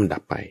ก่อนนั้นมันดั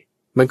บไป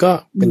มันก็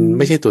เป็นไ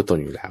ม่ใช่ตัวตน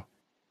อยู่แล้ว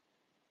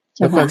แ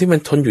ล้วความที่มัน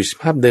ทนอยู่ส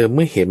ภาพเดิมเ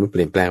มื่อเหตุมันเป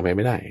ลี่ยนแปลงไปไ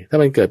ม่ได้ถ้า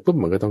มันเกิดปุ๊บ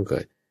มันก็ต้องเกิ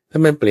ดถ้า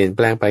มันเปลี่ยนแป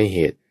ลงไปเห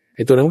ตุไ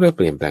อ้ตัวนั้นก็เ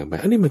ปลี่ยนแปลงไป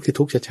อันนี้มันคือ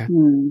ทุกข์ชัด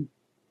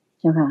ๆ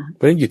เจ้าค่ะเพ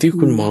ราะฉะนั้นอยู่ที่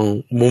คุณมอง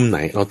มุมไหน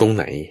เอาตรงไ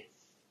หน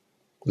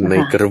ใน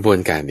กระบวน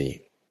การนี้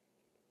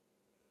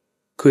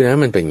คือนั้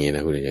นมันเป็นอย่างนี้น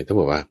ะคุณใหญ่ต้อง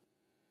บอกว่า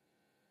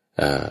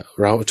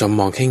เราจะ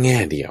มองแค่แง่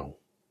เดียว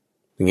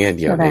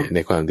ใน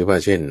ความที่ว่า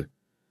เช่น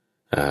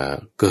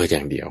เกิดอย่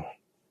างเดียว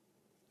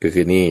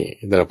คือนี่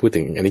เราพูดถึ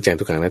งอนิจจัง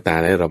ทุกขังอนัตตา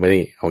นะเราไม่ได้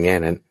เอาแง่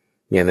นั้น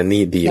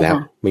นี่ดีแล้ว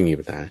ไม่มี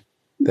ปัญหา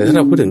แต่ถ้าเร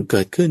าพูดถึงเ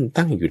กิดขึ้น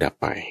ตั้งอยู่ดับ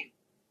ไป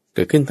เ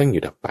กิดขึ้นตั้งอ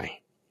ยู่ดับไป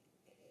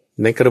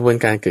ในกระบวน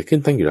การเกิดขึ้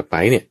นตั้งอยู่ดับไป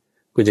เนี่ย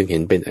คุณจึงเห็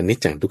นเป็นอนิจ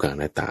จังทุกขังอ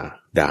นัตตา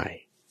ได้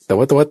แต่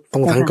ว่าต้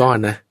องทั้งก้อน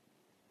นะ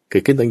เกิ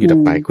ดขึ้นตั้งอยู่ดั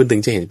บไปคุณถึ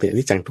งจะเห็นเป็นอ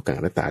นิจจังทุกขัง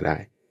อนัตตาได้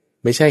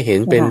ไม่ใช่เห็น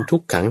เป็นทุ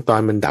กขังตอ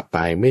นมันดับไป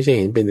ไม่ใช่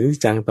เห็นเป็นอนิจ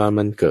จังตอน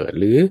มันเกิด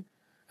หรือ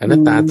อนั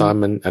ตตาตอน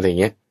มันอะไร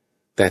เงี้ย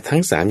แต่ทั้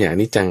ง3อย่างอ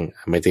นิจจัง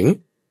หมายถึง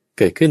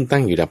เกิดขึ้นตั้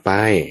งอยู่ดับไป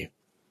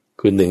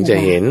คุณถึงจะ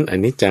เห็นอ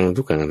นิจจัง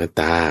ทุกขังอนัต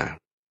ตา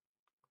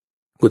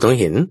คุณต้อง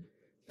เห็น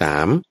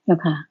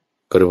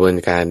3กระบวน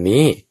การ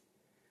นี้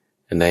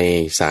ใน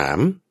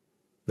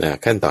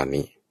3ขั้นตอน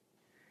นี้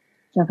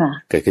เจ้าค่ะ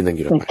เกิดขึ้นตั้งอ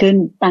ยู่ดับไปเกิดขึ้น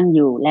ตั้งอ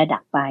ยู่และดั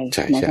บไป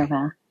นะเจ้า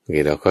ค่ะโอเค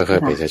เราค่อย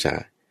ๆไปช้า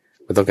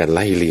ๆมันต้องการไ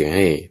ล่เรียงใ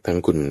ห้ทั้ง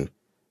คุณ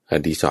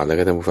ดีสอนแล้ว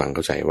ก็ท่านผู้ฟังเ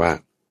ข้าใจว่า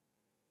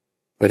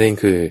ประเด็น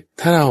คือ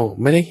ถ้าเรา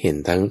ไม่ได้เห็น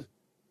ทั้ง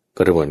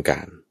กระบวนกา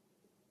ร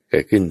เกิ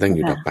ดขึ้นตั้งอ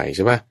ยู่ดับไปใ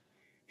ช่ป่ะ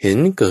เห็น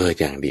เกิด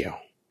อย่างเดียว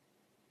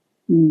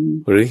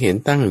หรือเห็น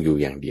ตั้งอยู่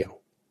อย่างเดียว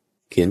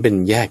เห็นเป็น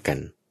แยกกัน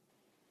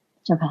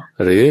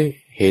หรือ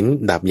เห็น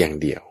ดับอย่าง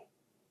เดียว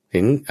เ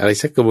ห็นอะไร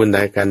สักกระบวน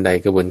การใด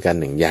กระบวนการ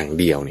หนึ่งอย่าง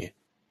เดียวเนี่ย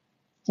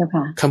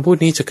คำพูด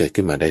นี้จะเกิด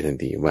ขึ้นมาได้ทัน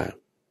ทีว่า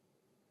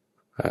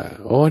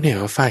เนี่ย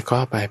ฟาดเคา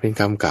ะไปเป็น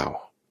กรรมเก่า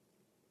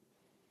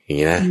อย่าง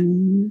นี้นะ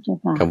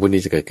คำพูด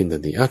นี้จะเกิดขึ้นทั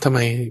นทีทำไม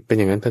เป็น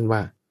อย่างนั้นท่านว่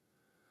า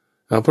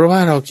เพราะว่า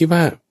เราคิด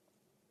ว่า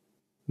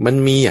มัน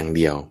มีอย่างเ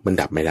ดียวมัน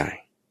ดับไม่ได้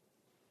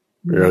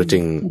เราจึ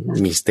ง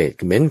มีสเตท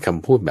เมนต์ค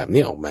ำพูดแบบ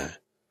นี้ออกมา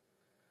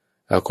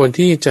คน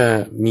ที่จะ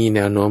มีแน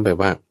วโน้มแบบ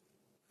ว่า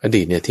อ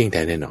ดีตเนี่ยเที่ยงแ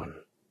ท้แน่นอน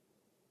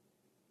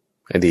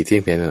อดีตเที่ย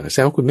งแท้แน่นอนแส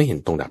ดงว่าคุณไม่เห็น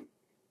ตรงดับ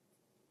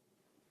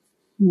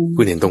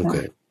คุณเห็นตรงเ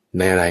กิดใ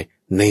นอะไร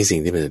ในสิ่ง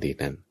ที่เป็นอดีต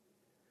นั้น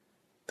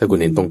ถ้าคุณ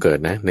เห็นตรงเกิด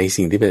นะใน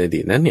สิ่งที่เป็นอ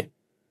ดีตนั้นเนี่ย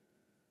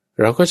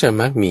เราก็จะ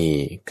มักมี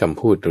คำ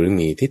พูดหรือ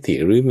มีทิฏฐิ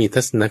หรือมี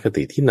ทัศนค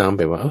ติที่น้อมไ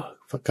ปว่า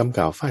กรรมเ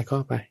ก่าฟาดเข้า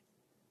ไป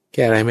แ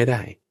ก้อะไรไม่ไ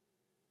ด้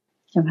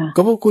ก็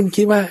เพราะคุณ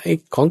คิดว่าไอ้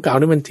ของเก่า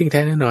นี่มันทิ้งแท้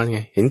แน่นอนไง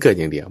เห็นเกิด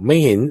อย่างเดียวไม่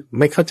เห็น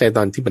ไม่เข้าใจต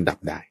อนที่มันดับ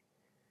ได้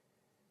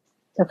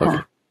โอเค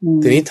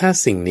ทีนี้ถ้า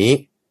สิ่งนี้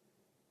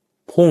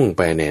พุ่งไ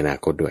ปในอนา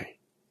คตด้วย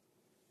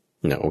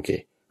นะโอเค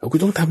คุณ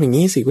ต้องทำอย่าง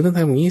นี้สิคุณต้องท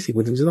ำอย่างนี้สิคุ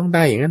ณถึงจะต้องไ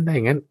ด้อย่างนั้นได้อ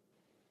ย่างนั้น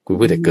คุณ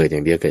พูดแต่เกิดอย่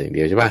างเดียว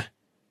ใช่ป่ะ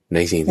ใน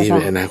สิ่งที่เ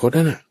ป็นอนาคต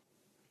นั่นน่ะ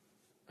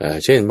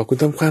เช่นบอกคุณ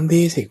ทำความ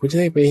ดีสิคุณจะ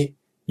ได้ไป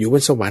อยู่บ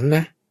นสวรรค์น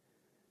ะ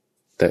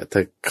แต่ถ้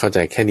าเข้าใจ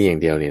แค่นี้อย่า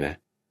งเดียวนี่นะ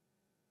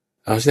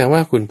แสดงว่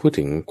าคุณพูด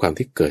ถึงความ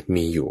ที่เกิด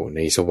มีอยู่ใน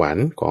สวรร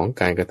ค์ของ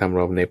การกระทำเ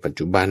ราในปัจ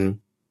จุบัน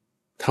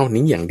เท่า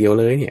นี้อย่างเดียว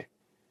เลยเนี่ย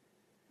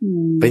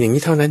เป็นอย่าง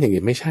นี้เท่านั้นอย่าง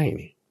อื่นไม่ใช่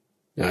นี่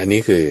อันนี้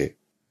คือ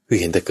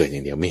เห็นแต่เกิดอย่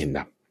างเดียวไม่เห็น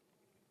ดับ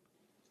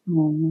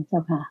เจ้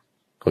าค่ะ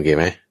โอเคไ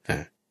หม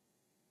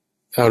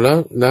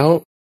แล้ว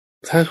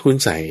ถ้าคุณ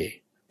ใส่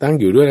ตั้ง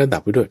อยู่ด้วยแล้วดั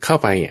บไปด้วยเข้า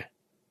ไปเนี่ย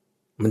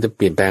มันจะเป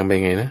ลี่ยนแปลงไป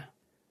ไงนะ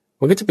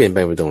มันก็จะเปลี่ยนไป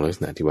ตรงลักษ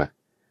ณะที่ว่า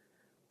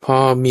พอ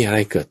มีอะไร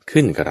เกิด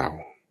ขึ้นกับเรา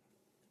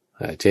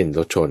เช่นร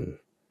ถชน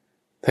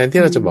แทน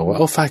ที่เราจะบอกว่า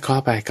ฟาดเคา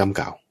ะไปกรรมเ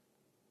ก่า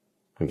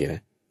โอเคน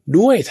ะ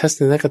ด้วยทัศ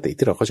นคติ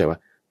ที่เราเข้าใจว่า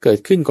เกิด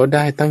ขึ้นก็ไ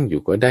ด้ตั้งอ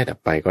ยู่ก็ได้ดับ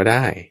ไปก็ไ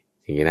ด้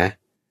อย่างนี้นะ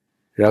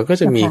เราก็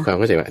จะมีความเ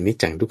ข้าใจว่าอนิจ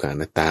จังทุกขังอ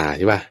นัตตาใ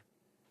ช่ป่ะ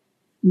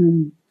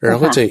เรา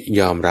ก็จะ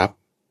ยอมรับ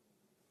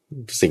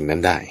สิ่งนั้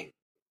นได้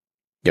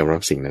ยอมรั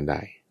บสิ่งนั้นได้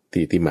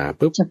ที่มา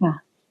ปุ๊บ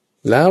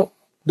แล้ว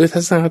ด้วยทั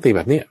ศนคติแ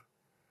บบนี้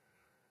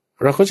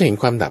เราก็จะเห็น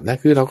ความดับได้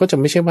คือเราก็จะ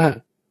ไม่ใช่ว่า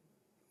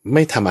ไ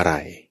ม่ทำอะไร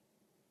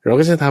เรา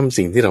ก็จะทำ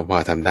สิ่งที่เราพอ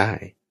ทำได้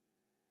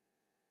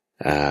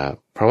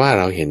เพราะว่า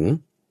เราเห็น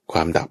คว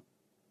ามดับ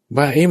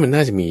ว่ามันน่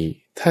าจะมี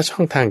ถ้าช่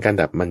องทางการ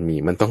ดับ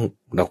มันต้อง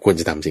เราควร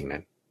จะทำสิ่งนั้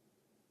น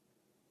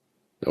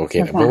โอเค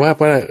เพราะว่า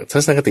ทั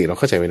ศนคติเรา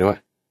เข้าใจไว้นะว่า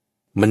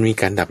มันมี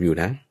การดับอยู่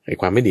นะไอ้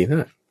ความไม่ดีนั่น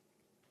แหละ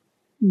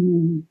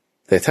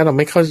แต่ถ้าเราไ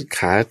ม่เข้าข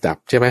าดับ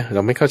ใช่ไหมเร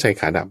าไม่เข้าใจ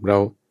ขาดับเร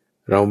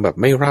าแบบ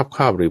ไม่รอบค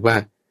อบหรือว่า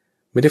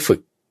ไม่ได้ฝึก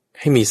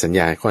ให้มีสัญญ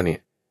าข้อนี้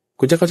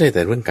คุณจะเข้าใจแ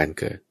ต่เรื่องการ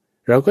เกิด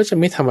เราก็จะ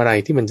ไม่ทำอะไร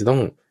ที่มันจะต้อ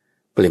ง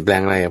เปลี่ยนแปล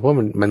งอะไรเพราะ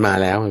มันมา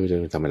แล้วมันจะ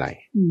ทำอะไร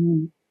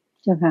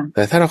ใช่ค่ะแ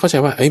ต่ถ้าเราเข้าใจ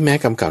ว่าแม้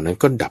กรรมเก่านั้น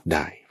ก็ดับไ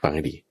ด้ฟังใ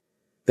ห้ดี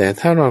แต่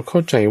ถ้าเราเข้า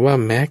ใจว่า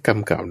แม้กรรม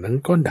เก่านั้น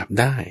ก็ดับ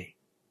ได้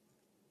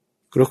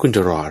แล้วคุณจ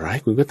ะรออะไร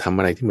คุณก็ทำ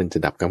อะไรที่มันจะ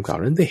ดับกรรมเก่า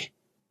นั้นดิ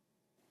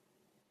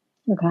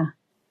ใช่ค่ะ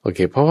โอเค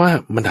เพราะว่า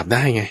มันดับไ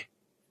ด้ไง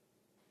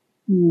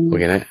โอเ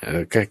คนะ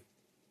ก็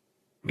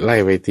ไล่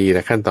ไปทีล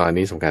ะขั้นตอน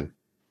นี้สำคัญ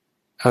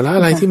เอาแล้วอ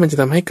ะไรที่มันจะ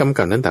ทำให้กรรมเ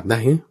ก่านั้นดับได้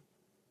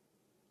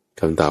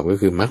คำตอบก็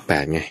คือมรรคแป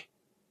ดไง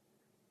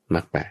มร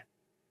รคแปด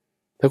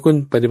ถ้าคุณ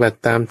ปฏิบัติ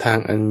ตามทาง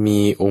อันมี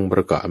องค์ป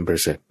ระกอบอันปร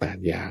ะเสริฐ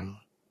8อย่าง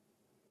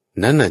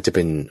นั่นน่ะจะเ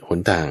ป็นหน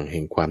ทางแ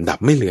ห่งความดับ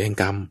ไม่เหลือแห่ง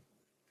กรรม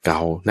เก่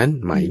านั้น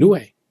ใหม่ด้ว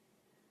ย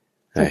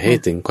ให้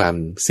ถึงความ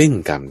สิ้น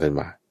กรรมกัน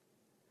ว่า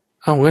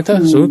เอางั้นถ้า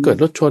สมมติเกิด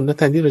รถชนแล้วแ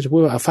ทนที่เราจะพู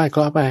ดว่าฟาดเค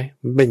ราะห์ไป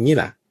มันเป็นอย่างนี้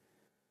ล่ะ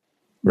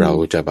เรา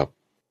จะแบบ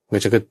งั้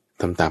นฉันก็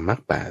ทำตามมรรค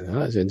แปดแล้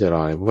วฉันจะร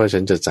อเพราะว่าฉั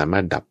นจะสามา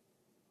รถดับ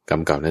กรร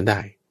มเก่านั้นได้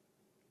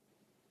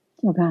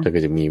ฉันก็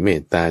จะมีเม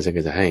ตตาฉัน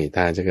ก็จะให้ท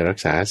านฉันก็รัก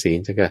ษาศีล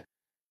ฉันก็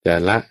จะ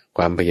ละค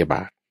วามพยาบ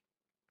าท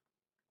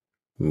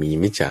มี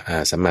มิจฉา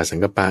สัมมาสัง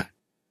กัปปะ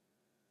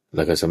แ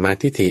ล้วก็สมา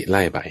ธิทิไ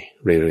ล่ไป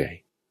เรื่อย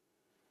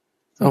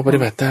ๆเอาปฏิ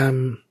บัติตาม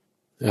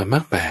มร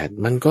รคแปด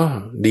มันก็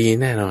ดี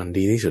แน่นอน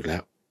ดีที่สุดแล้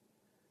ว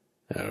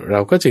เรา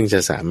ก็จึงจะ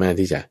สามารถ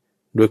ที่จะ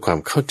ด้วยความ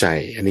เข้าใจ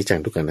อนิจจัง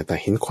ทุกขังอนัตตา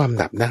เห็นความ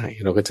ดับได้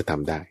เราก็จะท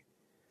ำได้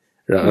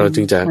เรา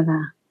จึงจะ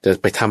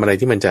ไปทำอะไร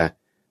ที่มันจะ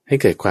ให้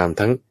เกิดความ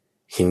ทั้ง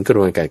เห็นกระ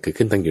บวนการเกิด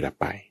ขึ้นตั้งอยู่ดับ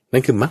ไปนั่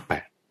นคือมรรคแป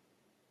ด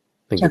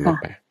นั่นคือมรรค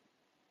แปด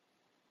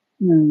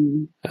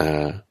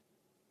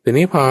ที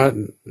นี้พอ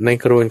ใน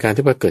กระบวนการ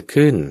ที่ว่าเกิด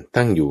ขึ้น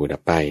ตั้งอยู่ดั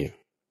บไป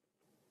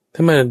ถ้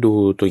ามาดู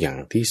ตัวอย่าง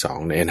ที่สอง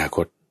ในอนาค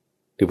ต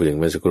ที่พูดถึง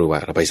เมื่อสักครู่ว่า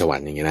เราไปสวรร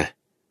ค์อย่างนี้นะ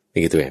นี่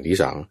คือตัวอย่างที่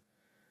สอง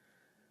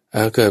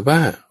เกิดว่า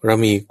เรา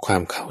มีควา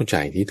มเข้าใจ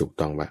ที่ถูก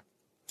ต้องว่า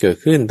เกิด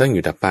ขึ้นตั้งอ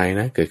ยู่ดับไป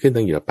นะเกิดขึ้น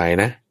ตั้งอยู่ดับไป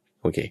นะ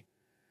โอเค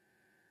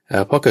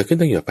พอเกิดขึ้น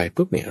ตั้งอยู่ดับไป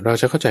ปุ๊บเนี่ยเรา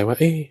จะเข้าใจว่า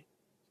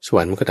สว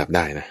รรค์มันก็ดับไ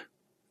ด้นะ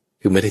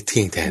คือไม่ได้เที่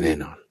ยงแท้แน่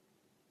นอน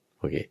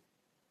โอเค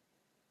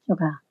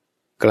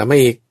กลับมา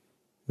อีก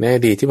ในอ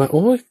ดีตที่ว่าโ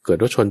อ้ยเกิด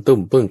รถชนตุ่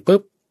มปึ้งปุ๊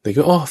บแต่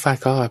ก็ฟาด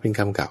ก็เป็นก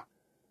รรมเก่า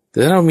แต่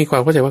ถ้าเรามีควา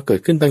มเข้าใจว่าเกิด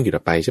ขึ้นตั้งอยู่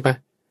ดับไปใช่ปะ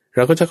เร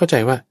าก็จะเข้าใจ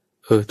ว่า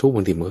ทุกบ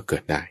างทีมันก็เกิ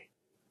ดได้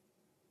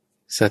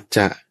สัจจ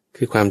ะ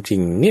คือความจริง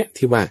เนี่ย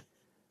ที่ว่า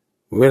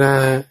เวลา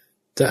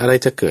จะอะไร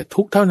จะเกิด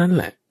ทุกเท่านั้นแ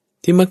หละ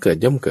ที่เมื่อเกิด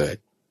ย่อมเกิด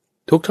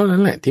ทุกเท่านั้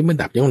นแหละที่เมื่อ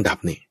ดับย่อมดับ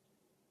นี่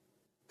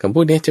คำพู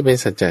ดนี้จะเป็น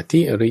สัจจะ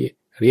ที่อ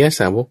ริย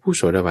สาวกผู้โ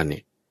สดาบันเ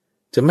นี่ย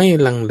จะไม่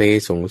ลังเล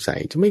สงสัย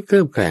จะไม่เคลื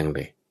อบแคลงเล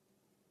ย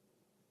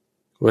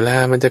เวลา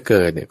มันจะเ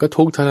กิดเนี่ยก็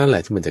ทุกเท่านั้นแหล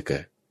ะที่มันจะเกิ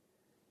ด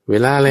เว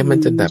ลาอะไรมัน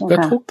จะดับก็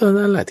ทุกเท่า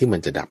นั้นแหละที่มั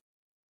นจะดับ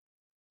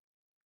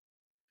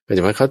ก็จ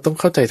ะหมายเขาต้อง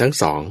เข้าใจทั้ง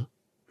สอง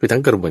คือทั้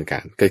งกระบวนกา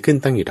รเกิดขึ้น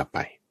ตั้งอยู่ดับไป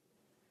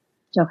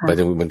บาง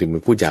ทีมั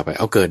นพูดยาวไป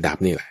เอาเกิดดับ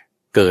นี่แหละ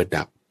เกิด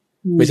ดับ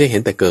ไม่ใช่เห็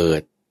นแต่เกิ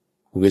ด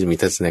คุณก็จะมี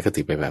ทัศนค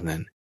ติไปแบบนั้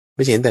นไ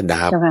ม่ใช่เห็นแต่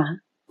ดับ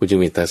คุณจะ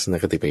มีทัศน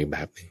คติไปอีกแบ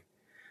บนึง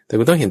แต่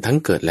คุณต้องเห็นทั้ง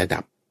เกิดและ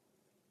ดับ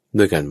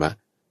ด้วยกันว่า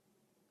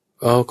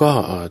ก็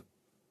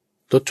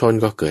รถชน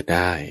ก็เกิดไ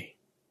ด้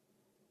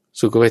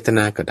สุขเวทน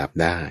าก็ดับ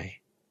ได้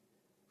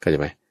เข้าใจ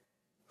ไหม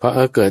เพราะ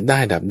เกิดได้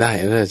ดับได้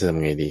แล้วเราจะท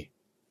ำไงดี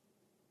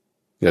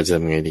เราจะท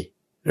ำไงดี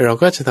เรา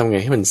ก็จะทำไง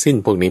ให้มันสิ้น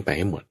พวกนี้ไปใ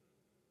ห้หมด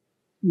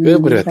เพื่อ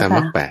ปฏิบัติตามม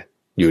รรคแปด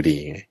อยู่ดี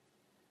ไง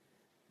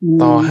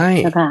ต่อให้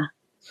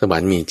สวร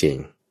รค์มีจริง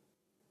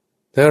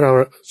แล้วเรา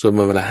สวดม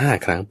นต์เวลา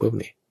5 ครั้งปุ๊บ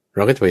เนี่ยเร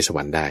าก็จะไปสว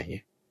รรค์ได้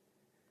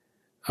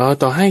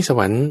ต่อให้ส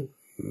วรรค์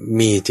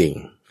มีจริง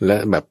และ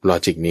แบบลอ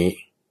จิกนี้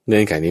เงื่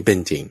อนไขนี้เป็น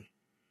จริง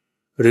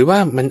หรือว่า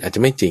มันอาจจ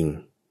ะไม่จริง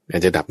อา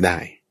จจะดับได้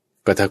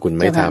ก็ถ้าคุณ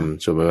ไม่ท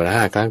ำสวดมนต์วันละ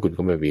5 ครั้งคุณ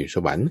ก็ไม่ไปอยู่ส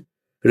วรรค์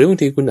หรือบาง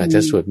ทีคุณอาจจะ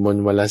สวดมน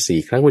ต์วันละ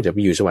4 ครั้งคุณจะไป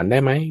อยู่สวรรค์ได้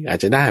ไหมอาจ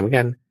จะได้เหมือน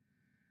กัน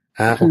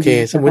โอเค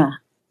สมมติ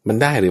มัน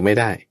ได้หรือไม่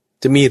ได้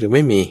จะมีหรือไ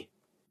ม่มี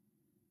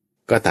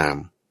ก็ตาม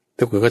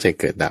ถ้าคุณเข้าใจ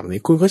เกิดดับ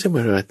นี้คุณก็จะป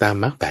ฏิบัติตาม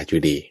มรรคแปดอ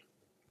ยู่ดี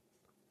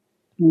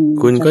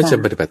คุณก็จะ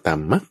ปฏิบัติตาม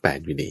มรรคแปด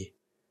อยู่ดี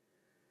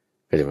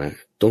เข้าใจไหม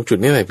ตรงจุด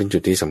นี้อะไรเป็นจุ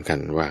ดที่สำคัญ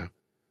ว่า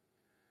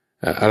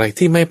อะไร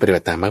ที่ไม่ปฏิบั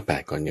ติตามมรรคแป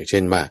ดก่อนอย่างเช่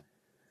นว่า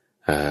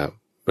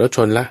รถช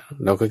นละ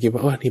เราก็คิด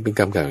ว่านี่เป็น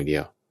กรรมเก่าอย่างเดี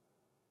ยว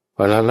พ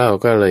อแล้วเรา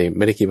ก็เลยไ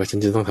ม่ได้คิดว่าฉัน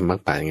จะต้องทำมรร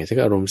คแปดยังไงฉัน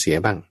ก็อารมณ์เสีย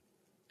บ้าง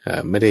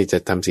ไม่ได้จะ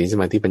ทำศีลส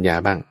มาธิปัญญา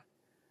บ้าง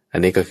อัน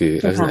นี้ก็คือ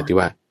ลักษณะที่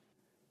ว่า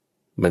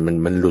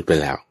มันหลุดไป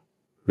แล้ว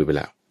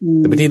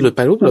แต่บางทีหลุดไ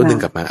ปปุ๊บเราดึง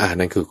กลับมา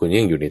นั่นคือคุณ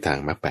ยังอยู่ในทาง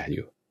มรรคแปดอ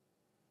ยู่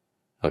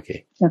โอเค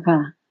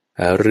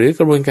หรือก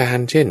ระบวนการ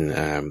เช่น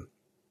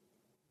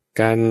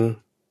การ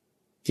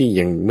ที่อ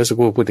ย่างเมื่อสักค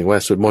รู่พูดถึงว่า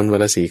สวดมนต์วัน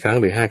ละ4 ครั้ง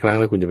หรือ5 ครั้ง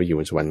แล้วคุณจะไปอยู่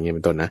บนสวรรค์อย่างเงี้ยเ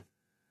ป็นต้นนะ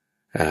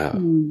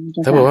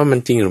ถ้าบอกว่ามัน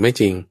จริงหรือไม่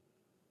จริง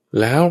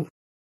แล้ว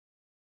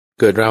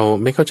เกิดเรา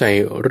ไม่เข้าใจ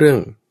เรื่อง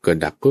เกิด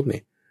ดับปุ๊บเนี่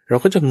ยเรา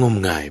ก็จะงม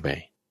งายไป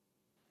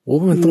โอ้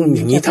มันต้องอ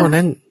ย่างนี้เท่า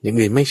นั้นอย่าง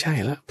อื่นไม่ใช่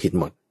ละผิด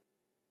หมด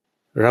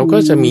เราก็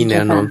จะมีแน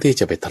วโน้มที่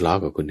จะไปทะเลาะ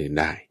กับคนอื่น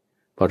ได้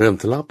พอเริ่ม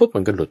ทะเลาะปุ๊บมั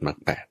นก็หลุดมรรค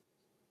แปด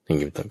อย่าง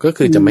นี้เป็นต้นก็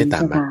คือจะไม่ตา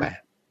มมรรคแปด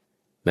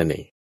นั่นเอ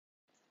ง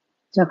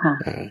เจ้าค่ะ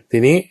ที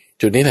นี้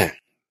จุดนี้แหละ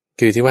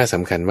คือที่ว่าส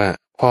ำคัญว่า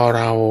พอเ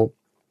รา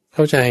เ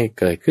ข้าใจ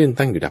เกิดขึ้น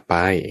ตั้งอยู่ดับไป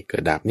เกิ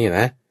ดดับนี่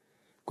นะ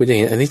คุณจะเ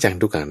ห็นอนิจจัง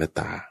ทุกขังอนัต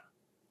ตา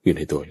อยู่ใ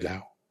นตัวอยู่แล้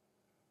ว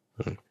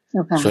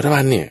โสดาบั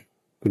นเนี่ย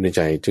คุณในใ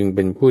จจึงเ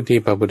ป็นผู้ที่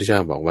พระพุทธเจ้า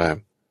บอกว่า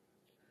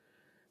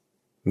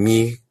มี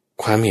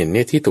ความเห็นเ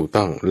นี่ยที่ถูก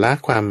ต้องละ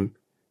ความ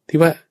ที่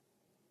ว่า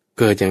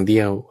เกิดอย่างเดี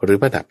ยวหรือ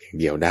ประดับอย่าง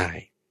เดียวได้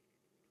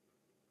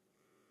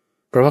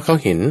เพราะว่าเขา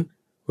เห็น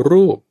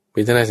รูปเว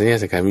ทนาสัญญา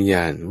สังขารวิญญ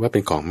าณว่าเป็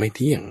นของไม่เ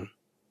ที่ยง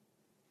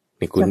ใ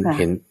นคุณเ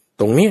ห็น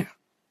ตรงเนี้ย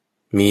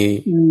มี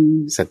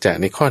สัจจะ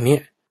ในข้อนี้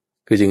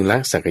คือจึงละ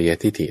สักย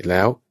ทิฏฐิแ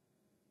ล้ว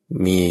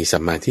มีสั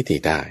มมาทิฏฐิ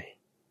ได้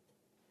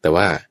แต่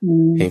ว่า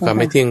เห็นความ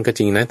ไม่เที่ยงก็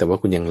จริงนะแต่ว่า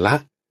คุณยังละ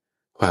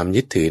ความ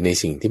ยึดถือใน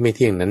สิ่งที่ไม่เ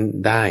ที่ยงนั้น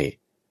ได้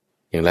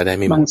ยังละได้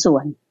ไม่หมดบางส่ว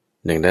น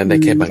อย่างละได้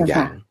แค่บางอย่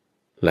าง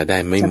ละได้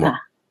ไม่หมด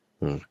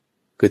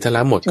คือถ้าล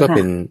ะหมดก็เ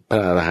ป็นพระ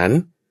อรหันต์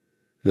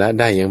ละ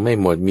ได้ยังไม่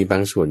หมดมีบา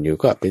งส่วนอยู่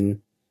ก็เป็น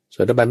โส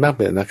ดาบันบ้างเ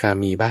ป็นอนาคา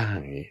มีบ้าง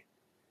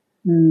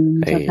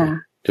ไอ้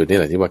จุดนี้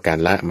แหละที่ว่าการ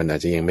ละมันอาจ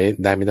จะยังไม่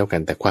ได้ไม่เท่ากั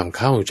นแต่ความ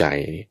เข้าใจ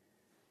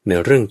ใน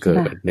เรื่องเกิด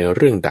ในเ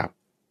รื่องดับ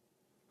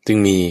จึง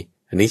มี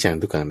อนิจจัง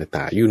ทุกขังอนัตต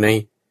าอยู่ใน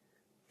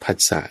ผัส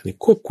สะนี่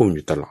ควบคุมอ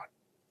ยู่ตลอด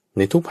ใ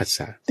นทุกผัสส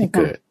ะที่เ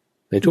กิด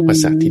ในทุกผัส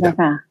สะที่ดับ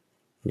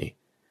นี่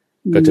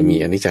ก็จะมี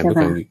อนิจจังทุก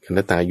ขังอ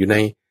นัตตาอยู่ใน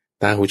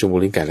ตาหูจมูก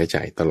ลิ้นกายและใจ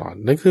ตลอด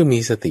นั่นคือมี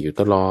สติอยู่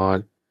ตลอด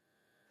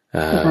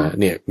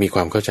เนี่ยมีคว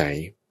ามเข้าใจ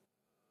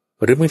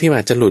หรือบางที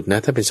อาจจะหลุดนะ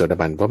ถ้าเป็นโสดา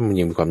บันเพราะมัน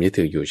ยังมีความยึด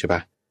ถืออยู่ใช่ป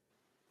ะ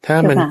ถ้า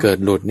มันเกิด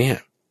หลุดเนี่ย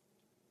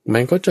มั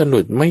นก็จะหลุ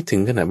ดไม่ถึ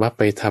งขนาดว่า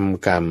ไปท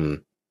ำกรรม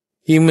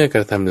ที่เมื่อก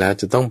ระทำแล้ว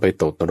จะต้องไป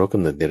ตกนรกกำ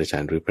เนิดเดรัจฉา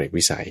นหรือเปรต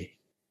วิสัย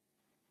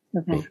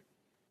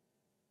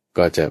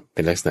ก็จะเ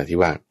ป็นลักษณะที่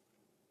ว่า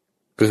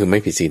ก็คือไม่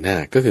ผิดศีล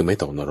 5ก็คือไม่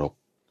ตกนรก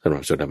สำหรั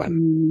บโสดาบัน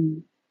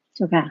เ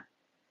จ้าค่ะ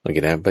โอเค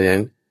นะเพราะฉะนั้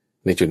น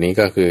ในจุดนี้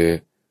ก็คือ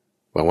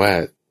หวังว่า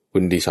คุ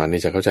ณดีสอน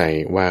จะเข้าใจ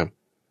ว่า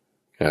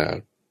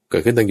เกิ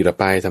ดขึ้นตั้งอยู่ต่อ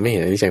ไปทำให้เห็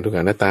นอนิจจังทุกขั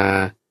งอนัตตา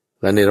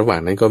และในระหว่า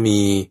งนั้นก็มี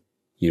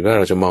อยู่ว่าเ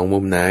ราจะมองมุ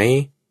มไหน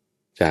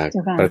จาก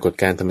ปรากฏ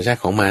การณ์ธรรมชาติ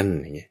ของมัน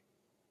อย่างเงี้ย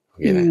โอ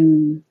เคนะ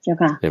เจ้า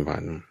ค่ะเป็นผ่า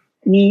น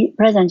นี้พ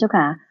ระอาจารย์เจ้า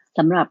ค่ะส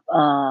ำหรับ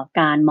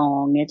การมอ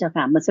งเนี่ยเจ้า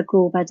ค่ะเมื่อสักค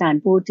รู่พระอาจาร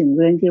ย์พูดถึงเ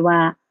รื่องที่ว่า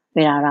เว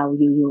ลาเรา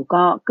อยู่ๆ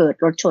ก็เกิด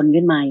รถชน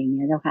ขึ้นมาอย่างเ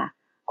งี้ยเจ้าค่ะ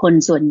คน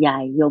ส่วนใหญ่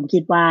โยมคิ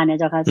ดว่านะ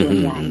เจ้าค่ะส่วน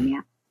ใหญ่เนี่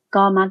ย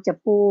ก็มักจะ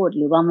พูด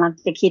หรือว่ามัก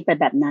จะคิดไป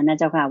แบบนั้นนะ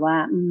เจ้าค่ะว่า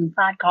ฟ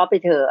าดเคราะห์ไป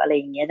เถอะอะไร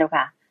อย่างเงี้ยเจ้า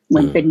ค่ะเหมื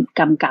อนเป็น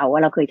กรรมเก่าว่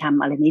าเราเคยท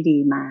ำอะไรไม่ดี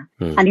มา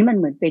อันนี้มัน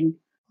เหมือนเป็น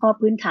ข้อ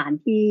พื้นฐาน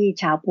ที่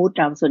ชาวพุทธ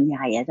เราส่วนให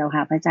ญ่อะเจ้าค่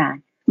ะพระอาจาร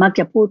ย์มักจ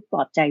ะพูดปล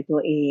อบใจตัว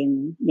เอง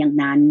อย่าง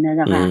นั้นนะเ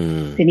จ้าค่ะ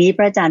ทีนี้พ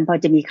ระอาจารย์พอ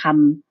จะมีค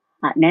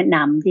ำแนะน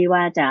ำที่ว่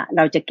าเ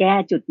ราจะแก้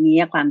จุดนี้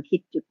ความคิด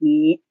จุด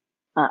นี้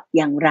อ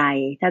ย่างไร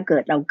ถ้าเกิ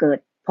ดเราเกิด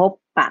พบ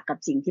ปะกับ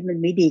สิ่งที่มัน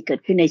ไม่ดีเกิด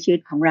ขึ้นในชีวิ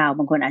ตของเรา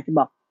บางคนอาจจะ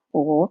บอกโ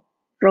อ้โห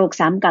โรค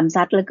ซ้ำกรรม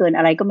ซัดเหลือเกิน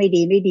อะไรก็ไม่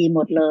ดีหม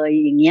ดเลย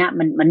อย่างเงี้ย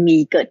มันมี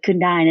เกิดขึ้น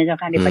ได้นะเจ้า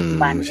ค่ะในปัจจุ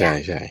บันใ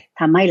ช่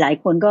ทำให้หลาย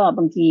คนก็บ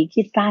างที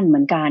คิดสั้นเหมื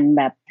อนกันแ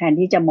บบแทน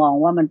ที่จะมอง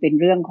ว่ามันเป็น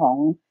เรื่องของ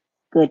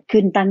เกิด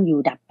ขึ้นตั้งอยู่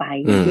ดับไป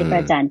ที่พระ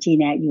อาจารย์ชี้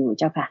แนะอยู่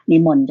เจ้าค่ะนิ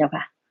มนต์เจ้า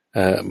ค่ะ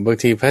บาง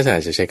ทีพระอาจาร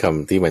ย์จะใช้ค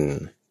ำที่มัน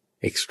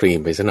เอ็กซ์ตรีม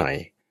ไปซะหน่อย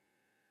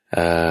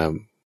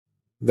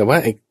แต่ว่า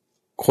ไอ้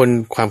คน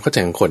ความเข้าใจ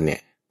ของคนเนี่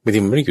ยบางที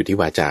มันไม่ได้อยู่ที่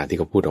วาจาที่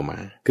เขาพูดออกมา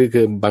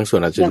คือบางส่วน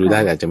อาจจะรู้ได้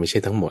อาจจะไม่ใ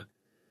ช่ทั้งหมด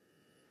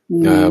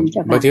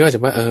บางทีก็อาจจ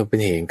ะว่าเป็น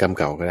เหตุกรรม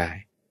เก่าก็ได้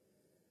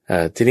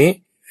ทีนี้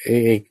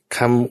ค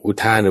ำอุ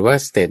ทานหรือว่า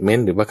สเตทเมน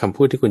ต์หรือว่าคำ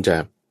พูดที่คุณจะ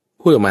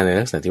พูดออกมาใน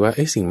ลักษณะที่ว่า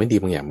สิ่งไม่ดี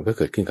บางอย่างมันก็เ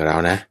กิดขึ้นกับเรา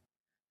นะ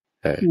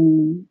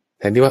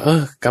แทนที่ว่า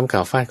กรรมเก่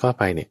าฟาดเข้า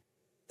ไปเนี่ย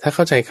ถ้าเ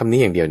ข้าใจคำนี้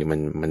อย่างเดียวเนี่ย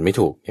มันไม่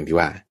ถูกอย่างที่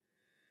ว่า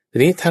ที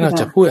นี้ถ้าเรา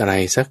จะพูดอะไร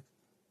สัก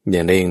อย่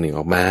างใดอย่างหนึ่งอ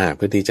อกมาเ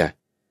พื่อที่จะ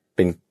เ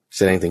ป็นแส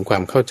ดงถึงควา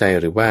มเข้าใจ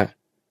หรือว่า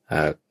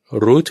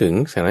รู้ถึง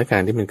สถานกา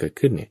รณ์ที่มันเกิด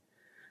ขึ้นเนี่ย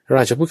เรา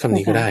อาจจะพูดคำ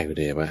นี้ก็ได้ก็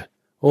ได้ว่า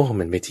โอ้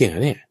มันไม่เที่ยงน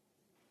ะเนี่ย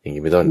อย่าง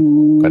นี้เป็นต้น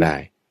ก็ได้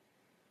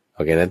โอ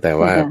เคนะแต่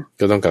ว่า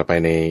ก็ต้องกลับไป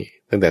ใน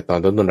ตั้งแต่ตอน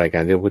ต้นรายกา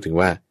รที่เราพูดถึง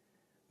ว่า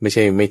ไม่ใ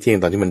ช่ไม่เที่ยง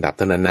ตอนที่มันดับเ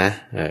ท่านั้นนะ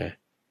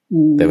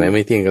แต่ไ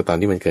ม่เที่ยงก็ตอน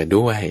ที่มันเกิด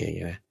ด้วยอย่างเ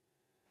งี้ยนะ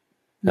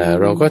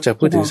เราก็จะ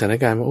พูดถึงสถาน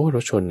การณ์ว่าโอ้ร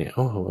ถชนเนี่ยโ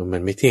อ้มั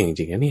นไม่เที่ยงจ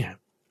ริงๆนะเนี่ย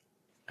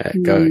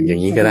ก็อย่า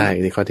งนี้ก็ได้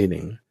ในข้อที่ห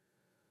นึ่ง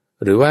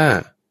หรือว่า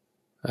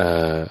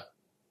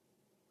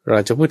เรา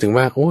จะพูดถึง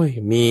ว่าโอ้ย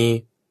มี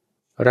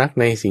รัก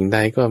ในสิ่งใด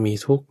ก็มี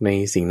ทุกข์ใน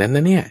สิ่งนั้นน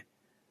ะเนี่ย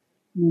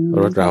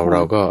รถเร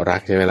าก็รั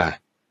กใช่ไหมล่ะ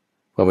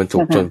พอมันถู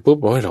กชนปุ๊บ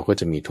โอ้ยเราก็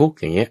จะมีทุกข์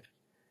อย่างเงี้ย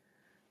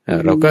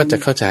เราก็จะ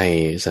เข้าใจ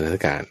สถาน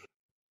การณ์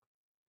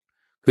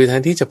คือแท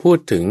นที่จะพูด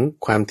ถึง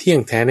ความเที่ยง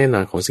แท้แน่นอ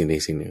นของสิ่งใด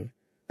สิ่งหนึ่ง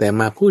แต่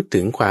มาพูดถึ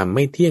งความไ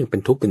ม่เที่ยงเป็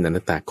นทุกข์เป็นอ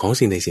นัตตาของ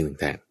สิ่งใดสิ่งหนึ่ง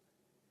แทน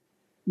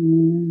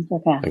เจ้า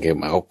ค่ะโอเค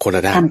เอาคนล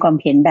ะด้านทำความ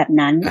เห็นแบบ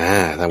นั้น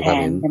ทำความ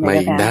เห็นมา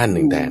อีกด้านห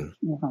นึ่งแทน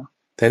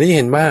แต่ที่เ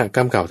ห็นว่าก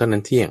รรมเก่าเท่านั้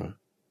นเที่ยง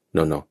โ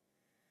น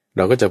เ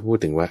ราก็จะพูด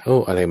ถึงว่า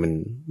อะไรมัน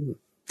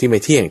ที่ไม่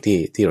เที่ยง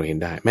ที่เราเห็น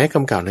ได้แม้กร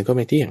รมเก่านั้นก็ไ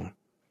ม่เที่ยง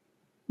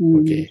โอ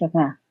เคเจ้า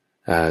ค่ะ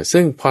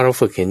ซึ่งพอเรา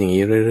ฝึกเห็นอย่าง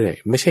นี้เรื่อย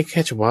ๆไม่ใช่แ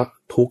ค่เฉพาะ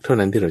ทุกข์เท่า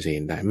นั้นที่เราจะเ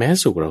ห็นได้แม้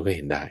สุขเราก็เ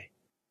ห็นได้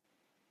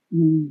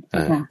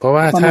เพราะ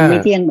ว่าถ้าไม่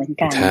เที่ยงเหมือน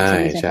กัน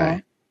ใช่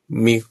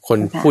มีคน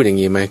พูดอย่าง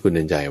นี้ไหมคุณเ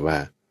ดินใจว่า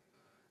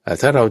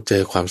ถ้าเราเจ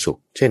อความสุข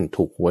เช่น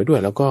ถูกหวยด้วย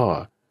แล้วก็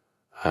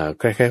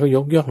ใครๆก็ย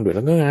กย่องด้วยแ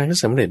ล้วก็งานก็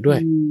สำเร็จด้วย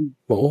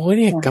บอกโอ้ย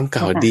เนี่ยกรรมเ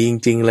ก่าดีจ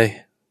ริงๆเลย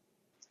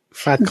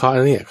ฟาดเคาะ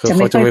เนี่ยเขา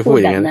จะไม่พูด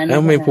อย่างนั้น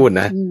ไม่พูด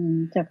นะ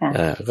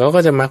เขาก็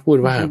จะมักพูด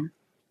ว่า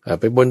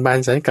ไปบนบาน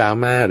สันกล่าว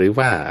มาหรือ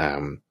ว่า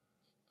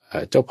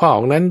เจ้าพ่อข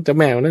องนั้นเจ้า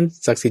แม่ของนั้น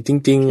ศักดิ์สิทธิ์จ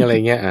ริงๆอะไร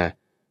เงี้ย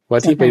ว่า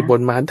ที่ไปบ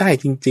นมาได้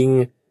จริง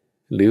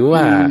ๆหรือว่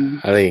า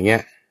อะไรอย่างเงี้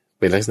ย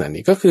เป็นลักษณะ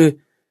นี้ก็คือ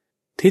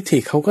ทิฏฐิ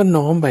เขาก็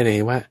น้อมไปเลย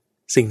ว่า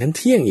สิ่งนั้นเ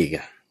ที่ยงอีก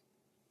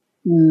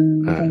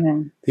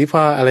ที่พ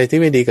ออะไรที่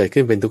ไม่ดีเกิด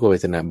ขึ้นเป็นทุกขเว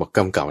ทนาบอกก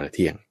รรมเก่าน่ะเ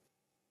ที่ยง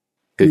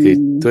คือ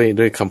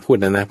ด้วยคำพูด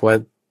นั้นนะเพราะว่า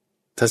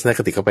ทัศนค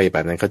ติเขาไปแบ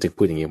บนั้นเขาจึง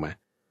พูดอย่างนี้มา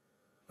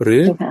หรื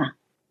อ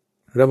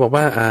เราบอก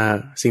ว่า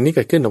สิ่งนี้เ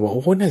กิดขึ้นเราบอกโ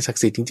อ้โหนั่นศัก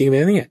ดิ์สิทธิ์จริงๆเล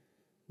ยเนี่ย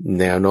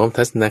แนวโน้ม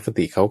ทัศนค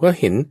ติเขาก็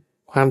เห็น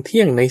ความเ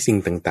ที่ยงในสิ่ง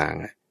ต่าง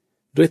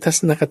ๆด้วยทัศ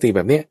นคติแบ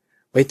บเนี้ย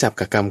ไปจับ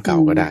กับกรรมเก่า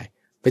ก็ได้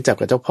ไปจับ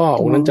กับเจ้าพ่อ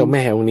องค์นั้นเจ้าแ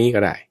ม่องค์นี้ก็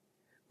ได้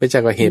ไปจั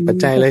บกับเหตุปัจ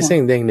จัยอะไรเส้น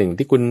แดงหนึ่ง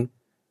ที่คุณ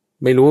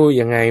ไม่รู้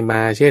ยังไงม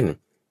าเช่น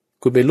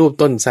คุณไปรูป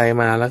ต้นไทร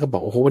มาแล้วก็บอ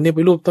กโอ้โหวันนี้ไ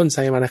ปรูปต้นไทร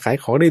มาขาย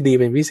ของได้ดี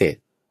เป็นพิเศษ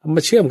ม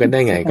าเชื่อมกันได้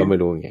ไงก็ไม่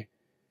รู้ไง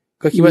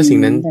ก็คิดว่าสิ่ง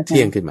นั้นเ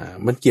ที่ยงขึ้นมา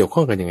มันเกี่ยวข้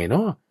องกันยังไงเน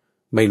าะ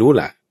ไม่รู้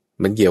ล่ะ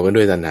มันเกี่ยวกัน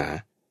ด้วยตัณหา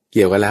เ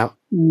กี่ยวกันแล้ว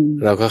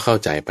เราก็เข้า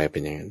ใจไปเป็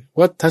นอย่างนั้น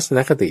ว่าทัศน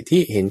คติ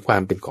ที่เห็นควา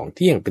มเป็นของเ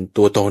ที่ยงเป็น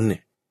ตัวตนเนี่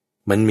ย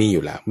มันมีอ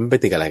ยู่แล้วมันไป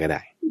ติดอะไรก็ไ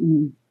ด้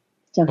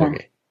เจ้าค่ะ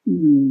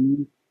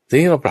ที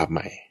นี้เราปรับให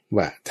ม่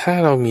ว่าถ้า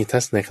เรามีทั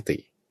ศนคติ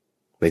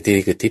ในที่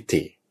นี้คือทิฏ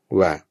ฐิ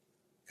ว่า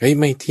เฮ้ย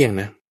ไม่เที่ยง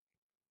นะ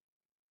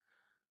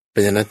เป็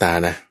นอนัตตา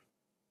นะ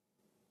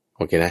โ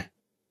อเคนะ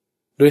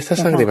ด้วยทั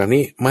ศนคติแบบ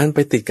นี้มันไป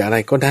ติดกับอะไร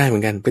ก็ได้เหมื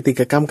อนกันไปติด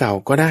กับกรรมเก่า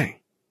ก็ได้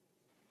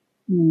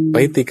ไป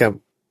ติดกับ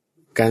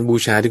การบู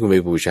ชาที่คุณไป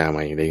บูชาม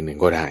าอย่างใดอย่างหนึ่ง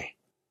ก็ได้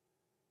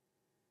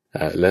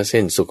แล้วเช่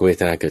นสุขเว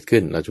ทนาเกิดขึ้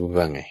นเราจะพูด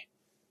ว่าไง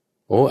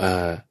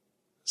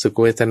สุข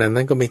เวทนา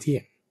นั้นก็ไม่เที่ย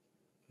ง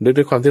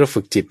ด้วยความที่เรา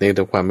ฝึกจิตใน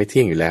ความไม่เที่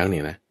ยงอยู่แล้วเนี่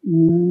ยนะ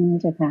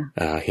ใช่ค่ะ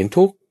เห็น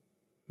ทุกข์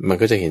มัน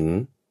ก็จะเห็น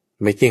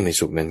ไม่เที่ยงใน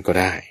สุขนั้นก็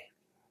ได้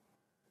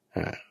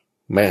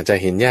มันอาจจะ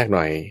เห็นยากห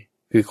น่อย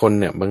คือคน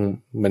เนี่ย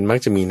มันมัก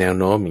จะมีแนว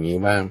โน้มอย่างนี้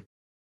ว่า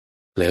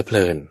เผลอเพ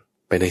ลิน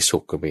ไปในสุ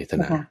ขเวท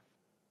นา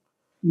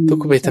ทุก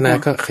ขเวทนา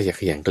ก็ขยัก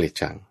ขยันเกลียด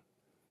ชัง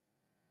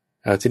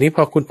ทีนี้พ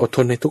อคุณอดท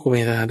นในทุกขเว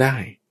ทนาได้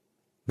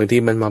บางที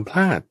มันมาพล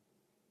าด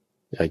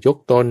ยก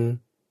ตน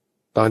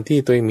ตอนที่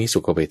ตัวเองมีสุ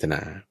ขเวทน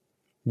า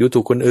ดูถู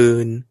กคนอื่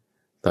น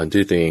ตอน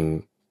ที่ตัวเอง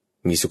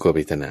มีสุขเว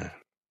ทนา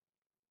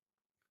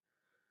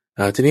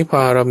ทีนี้พอ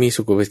เรามี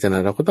สุขเวทนา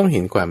เราก็ต้องเ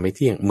ห็นความไม่เ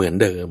ที่ยงเหมือน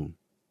เดิม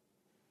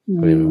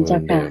เหมื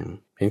อนเดิม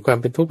เห็นความ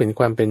เป็นทุกข์เห็น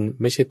ความเป็น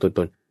ไม่ใช่ตัวต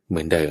นเห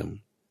มือนเดิม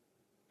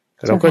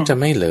เราก็จะ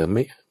ไม่เหลิง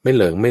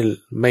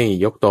ไม่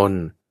ยกตน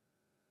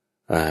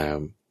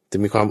จะ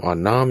มีความอ่อน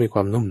น้อมมีคว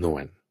ามนุ่มนว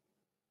ล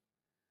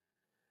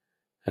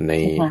ใน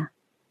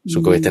สุ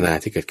ขเวทนา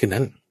ที่เกิดขึ้น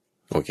นั้น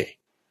โอเค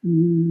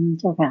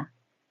เจ้าค่ะ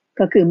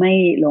ก็คือไม่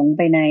หลงไ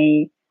ปใน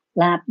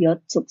ลาภยศ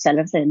สุขสร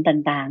รเสริญ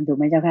ต่างๆถูกไ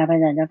หมเจ้าค่ะพระอ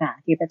าจารย์เจ้าค่ะ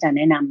ที่พระอาจารย์แ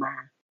นะนำมา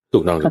ถู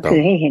กต้องก็คื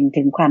อให้เห็น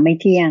ถึงความไม่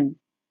เที่ยง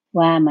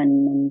ว่ามัน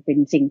เป็น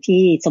สิ่ง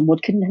ที่สมมุ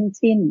ติขึ้นทั้ง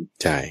สิ้น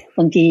ใช่บ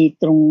างที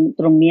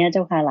ตรงเนี้ยเ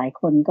จ้าค่ะหลาย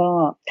คนก็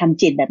ท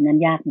ำจิตแบบนั้น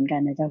ยากเหมือนกั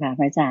นนะเจ้าค่ะ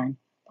พระอาจารย์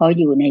เพราะ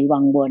อยู่ในวั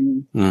งวน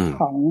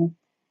ของ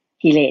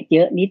กิเลสเย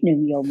อะนิดนึง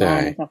โยมว่า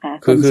เจ้าค่ะ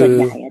คนส่วนใ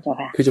หญ่เจ้า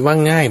ค่ะคือจะว่า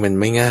ง่ายมัน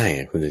ไม่ง่าย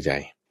คุณใจ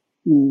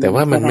แต่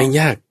ว่ามันไม่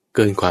ยากเ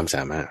กินความส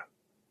ามารถ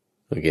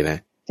โอเคนะ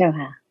เจ้า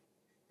ค่ะ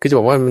คือจะบ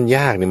อกว่ามันย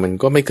ากเนี่ยมัน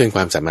ก็ไม่เกินค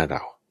วามสามารถเร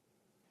า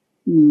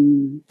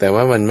แต่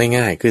ว่ามันไม่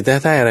ง่ายคือ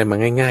ถ้าอะไรมัน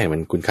ง่ายๆมั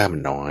นคุณค่ามั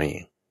นน้อย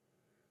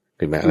เ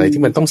ห็นไหมอะไร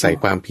ที่มันต้องใส่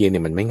ความเพียรเ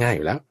นี่ยมันไม่ง่ายอ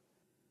ยู่แล้ว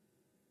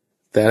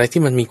แต่อะไร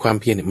ที่มันมีความ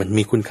เพียรเนี่ยมัน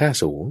มีคุณค่า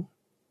สูง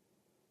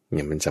เ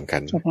นี่ยมันสำคั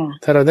ญ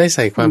ถ้าเราได้ใ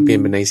ส่ความเพียร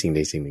ไปในสิ่งใด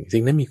สิ่งหนึ่งสิ่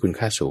งนั้นมีคุณ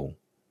ค่าสูง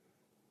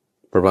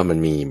เพราะว่ามัน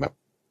มีแบบ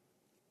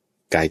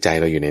กายใจ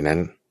เราอยู่ในนั้น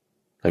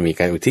มันมี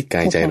การอุทิศก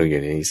ายใจเราอ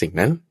ยู่ในสิ่ง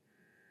นั้น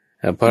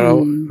พอเ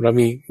รา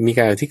มีก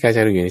ารอุทิศกายใจ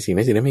เราอยู่ในสิ่ง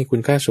นั้นสิ่งนั้นมีคุ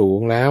ณค่าสูง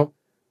แล้ว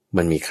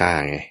มันมีค่า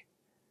ไง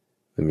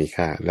มันมี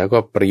ค่าแล้วก็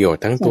ประโยช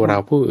น์ทั้งตัวเรา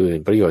ผู้อื่น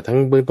ประโยชน์ทั้ง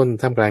เบื้องต้น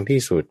ท่ามกลางที่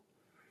สุด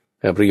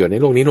ประโยชน์ใน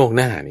โลกนี้โลก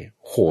หน้าเนี่ย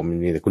โหมัน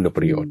มีแต่คุณป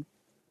ระโยชน์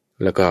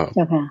แล้วก็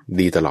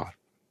ดีตลอด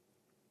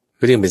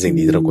ก็จึงเป็นสิ่ง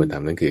ดีที่เราควรท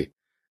ำนั่นคือ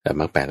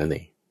มรรคแปดนั่นเอ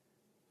ง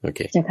โอเค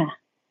เจ้าค่ะ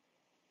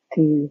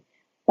คือ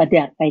ปฏิ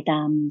บัติไปต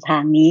ามทา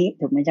งนี้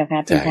ถูกไหมเจ้าค่ะ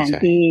เป็นทาง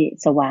ที่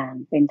สว่าง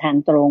เป็นทาง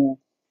ตรง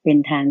เป็น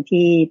ทาง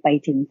ที่ไป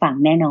ถึงฝั่ง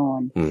แน่นอน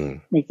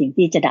ในสิ่ง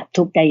ที่จะดับ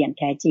ทุกข์ได้อย่างแ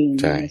ท้จริง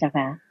เจ้า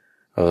ค่ะ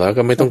แล้ว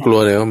ก็ไม่ต้องกลัว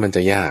เลยว่ามันจ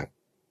ะยาก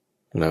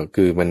นะ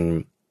คือมั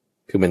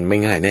นไม่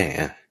ง่ายแน่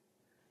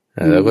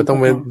แล้วก็ต้อง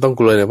ไม่ต้อง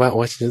กลัวเลยว่าโ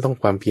อ้ฉันจะต้อง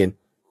ความเพียร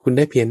คุณไ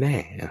ด้เพียรแน่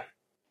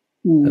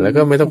แล้ว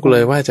ก็ไม่ต้องกลัว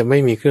ว่าจะไม่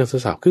มีเครื่องท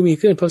ดสอบคือมีเ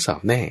ครื่องทดสอบ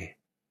แน่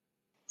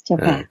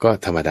ก็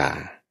ธรรมดา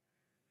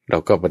เรา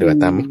ก็ปฏิบัติ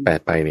ตามมรรคแปด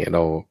ไปเนี่ย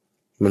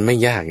มันไม่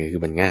ยากไงคื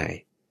อมันง่าย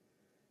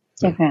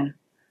ใช่ค่ะ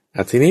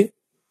ทีนี้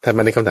ถ้าม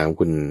าในคำถามของ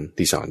คุณ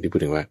ดิสอนที่พู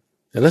ดถึงว่า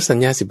แล้วสัญ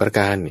ญา10ประก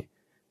ารเนี่ย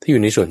ที่อ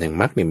ยู่ในส่วนแห่ง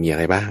มรรคเนี่ยมีอะ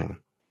ไรบ้าง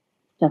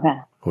ใช่ค่ะ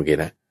โอเค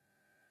นะ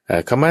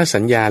คำว่าสั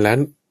ญญาแล้ว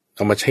เอ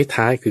ามาใช้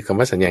ท้ายคือคำ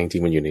ว่าสัญญาจริ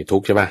งๆมันอยู่ในทุ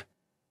กใช่ป่ะ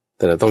แ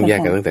ต่เราต้องแยก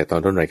กันตั้งแต่ตอ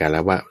นต้นรายการแ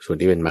ล้วว่าส่วน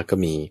ที่เป็นมรรคก็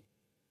มี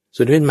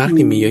ส่วนที่เป็นมรรค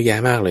นี่มีเยอะแยะ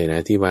มากเลยนะ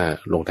ที่ว่า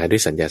ลงท้ายด้ว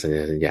ยสัญญา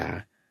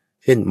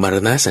เช่นมร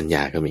ณะสัญญ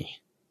าก็มี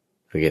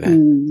โอเคนะ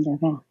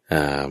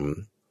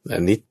อั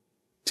นนี้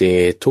เจ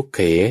ทุกเข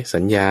สั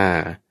ญญา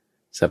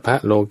สัพพะ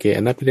โลเก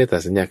อนัพพิเรต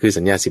สัญญาคือ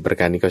สัญญา10ประ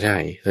การนี้ก็ใช่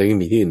แล้วยัง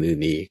มีที่อื่น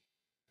ๆอีก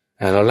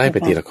เราไล่ไป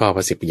ทีละข้อ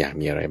ว่า10อย่าง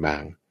มีอะไรบ้า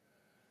ง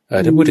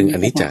ถ้าพูดถึงอ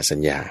นิจจสัญ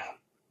ญา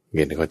เ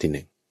รียนในข้อที่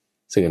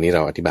1ซึ่งอันนี้เร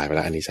าอธิบายไปแ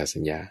ล้วอนิจจสั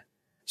ญญา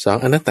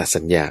2อนัตต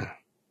สัญญา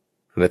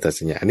อ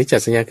นิจจ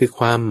สัญญาคือค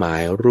วามหมา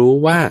ยรู้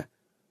ว่า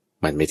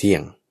มันไม่เที่ย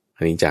งอ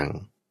นิจจัง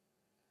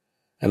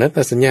อนัตต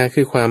สัญญา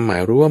คือความหมา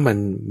ยรู้ว่ามัน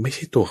ไม่ใ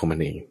ช่ตัวของมัน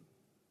เอง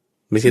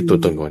ไม่ใช่ตัว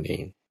ตนของมันเอ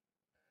ง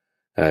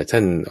ท่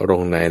านล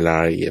งในรา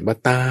ยละเอียดว่า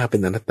ตาเป็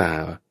นอนัตตา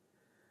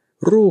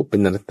รูปเป็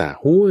นอนัตตา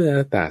หูเป็นอ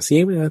นัตตาเสีย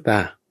งเป็นอนัตตา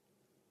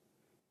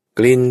ก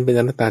ลิ่นเป็น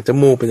อนัตตาจ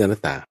มูกเป็นอนั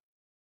ตตา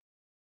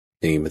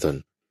อย่างนี้เป็นต้น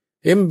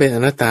มันเป็นอ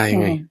นัตตายั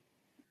งไง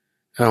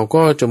เอา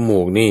ก็จมู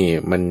กนี่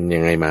มันยั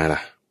งไงมาล่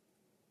ะ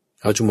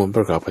เอาจมูกป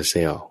ระกอบกับเซ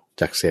ลล์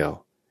จากเซล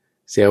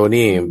ล์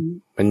นี่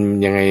มัน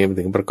ยังไงมัน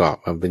ถึงประกอบ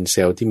มันเป็นเซ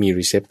ลล์ที่มี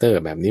รีเซปเตอร์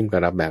แบบนี้มันก็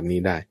รับแบบนี้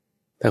ได้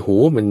แต่หู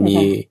มันมี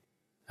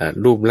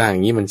รูปร่างอย่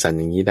างนี้มันสั่น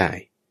อย่างนี้ได้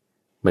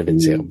มันเป็น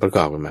เซลล์ประก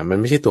อบกันมามัน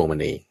ไม่ใช่ตัวมัน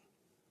เอง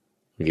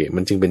โอเคมั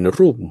นจึงเป็น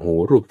รูปหู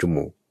รูปจ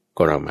มูก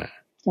ก็เรามา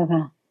เจ้าค่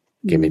ะ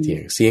เกไม่เที่ย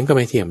งเสียงก็ไ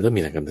ม่เที่ยงมันต้อง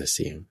มีแหล่งกำเนิดเ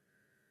สียง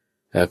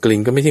กลิ่น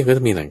ก็ไม่เที่ยงก็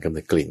ต้องมีแหล่งกำเ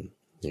นิดกลิ่น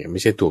เนี่ยไ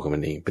ม่ใช่ตัวของมั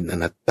นเองเป็นอ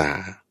นัตตา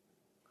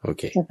โอเ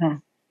คเจ้าค่ะ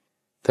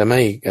แต่ไม่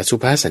อสุ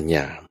ภสัญญ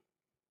า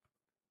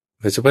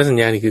อสุภสัญ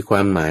ญานี่คือคว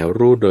ามหมาย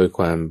รู้โดยค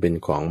วามเป็น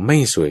ของไม่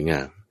สวยง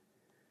าม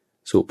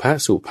สุ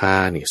ภา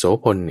นี่โส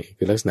พลนี่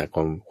คือลักษณะข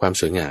องความ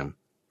สวยงาม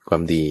ควา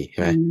มดีใช่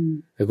ไหม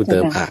แล้วคุณเติ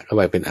มอะเข้าไ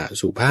ปเป็นอ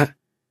สุภะ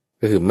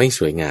ก็คือไม่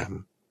สวยงาม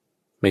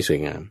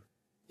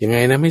ยังไง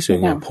นะไม่สวย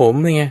งามผม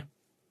นี่ไง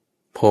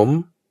ผม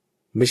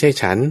ไม่ใช่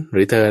ฉันห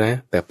รือเธอนะ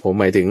แต่ผม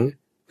หมายถึง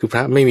คือพร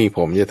ะไม่มีผ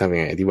มจะทำยัง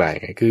ไงอธิบาย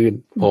ไงคือ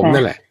ผม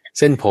นั่นแหละ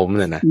เส้นผม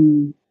น่ะนะ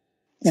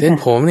เส้น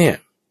ผมเนี่ย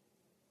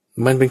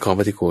มันเป็นของ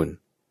ปฏิกูล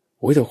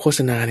โอ้ยแต่โฆษ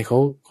ณาเนี่ยเขา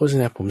โฆษ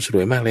ณาผมส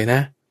วยมากเลยนะ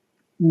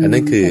อันนั้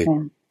นคือ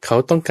เขา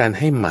ต้องการ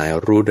ให้หมาย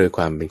รู้โดยค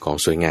วามเป็นของ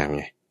สวยงาม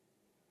ไง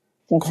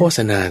โฆษ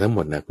ณาทั้งหม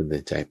ดนะคุณเตื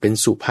อนใจเป็น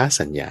สุภาษ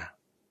สัญญา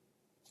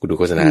คุณดู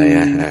โฆษณาเลย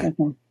นะ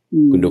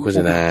คุณดูโฆษ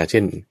ณาเ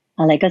ช่น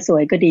อะไรก็สว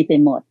ยก็ดีไป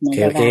หมดเอ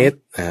ลเ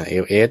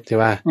อสใช่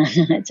ป่ะ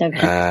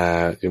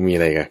จะมีอ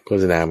ะไรกันโฆ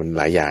ษณามันห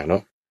ลายอย่างเนา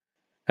ะ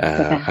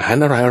อาหาร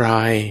อร่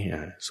อย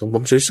ๆทรงผ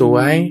มสว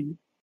ย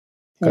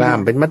ๆกล้าม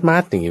เป็นมั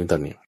ดๆอย่างนี้เป็นต้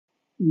นเนี่ย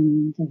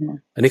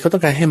อันนี้เขาต้อ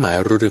งการให้หมาย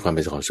รู้ด้วยความเ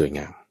ป็นของสวยง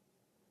าม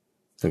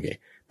โอเค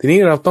ทีนี้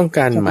เราต้องก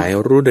ารหมาย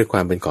รู้ด้วยคว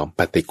ามเป็นของป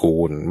ฏิกู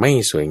ลไม่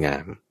สวยงา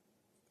ม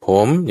ผ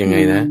มยังไง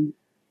นะ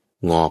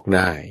งอกไ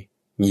ด้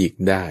หยิก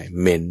ได้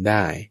เหม็นไ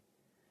ด้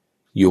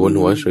อยู่บน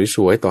หัวส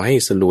วยๆต่อให้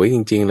สลวยจ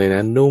ริงๆเลยน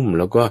ะนุ่ม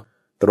แล้วก็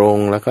ตรง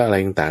แล้วก็อะไร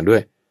ต่างๆด้ว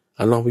ยเอ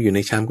าลองไปอยู่ใน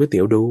ชามก๋วยเ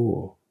ตี๋ยวดู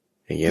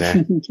อย่างเงี้ยนะ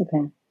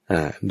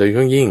โดยเฉพ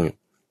าะยิ่ง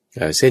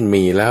เส้นห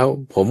มี่แล้ว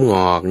ผมง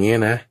อกเงี้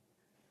ยนะ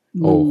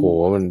โอ้โห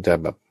มันจะ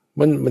แบบ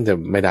มันจะ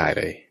ไม่ได้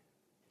เลย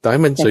ต่อให้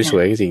มันส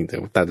วยๆจริงแต่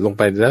ตัดลงไ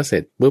ปแล้วเสร็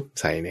จปุ๊บ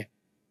ใส่เนี่ย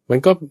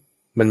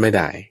มันไม่ไ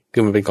ด้คื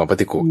อมันเป็นของป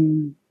ฏิกูล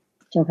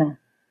เจ้าค่ะ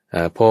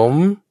ผม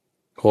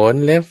ขน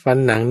เล็บฟัน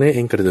หนังเนื้อเ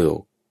อ็นกระดูก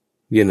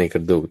เยื่อในกร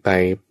ะดูกไต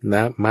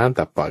น้ำม้าม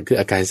ตับปอดคือ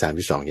อาการ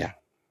32อย่าง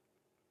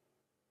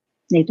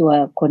ในตัว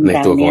คนใน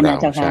ตัวของเรา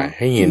ใช่ใ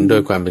ห้เห็นโด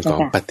ยความเป็นขอ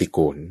งปฏิ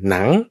กูลห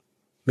นัง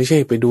ไม่ใช่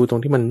ไปดูตร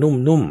งที่มัน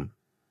นุ่ม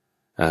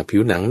ผิ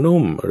วหนังนุ่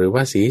มหรือว่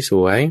าสีส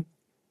วย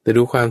แต่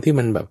ดูความที่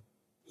มันแบบ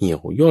เหี่ย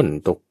วย่น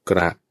ตกกร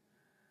ะ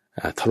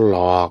ถล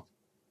อก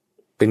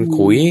เป็น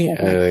ขุย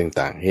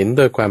ต่างๆเห็นโ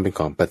ดยความเป็นข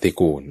องปฏิ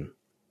กูล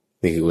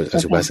นี่คืออ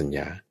สุภสัญญ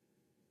า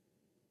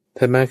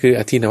ถัดมาคือ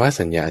อทินว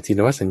สัญญาอทิ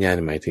นวสัญญา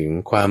หมายถึง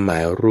ความหมา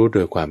ยรู้โด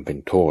ยความเป็น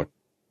โทษ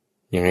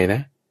ยังไงน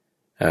ะ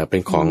เป็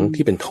นของ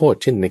ที่เป็นโทษ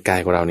เช่นในกาย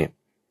ของเราเนี่ย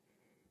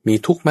มี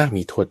ทุกข์มาก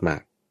มีโทษมา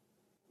ก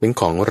เป็น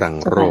ของรัง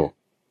โรค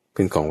เ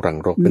ป็นของรัง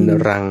โรคเป็น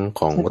รัง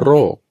ของโร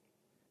ค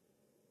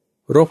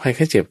ภัยไ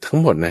ข้เจ็บทั้ง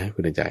หมดนะคุ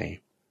ณใจ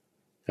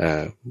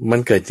มัน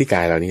เกิดที่ก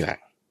ายเรานี่แหละ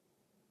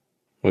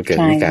มันเกิด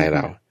ที่กายเร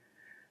า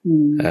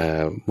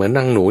เหมือน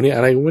รังหนูเนี่ยอ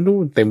ะไรไม่รู้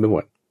เต็มไปหม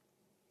ด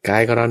กา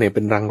ยของเราเนี่ยเ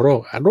ป็นรังโรค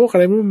อะ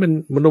ไร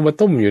มันลงมา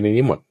ต้มอยู่ใน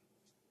นี้หมด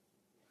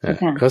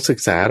เขาศึก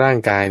ษาร่าง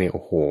กายเนี่ยโ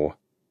อ้โห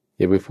อ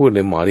ย่าไปพูดเล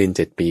ยหมอเรียน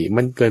7 ปี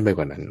มันเกินไปก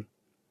ว่านั้น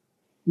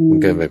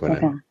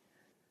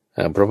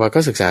เพราะว่าก็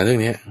ศึกษาเรื่อง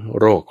นี้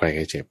โรคใคร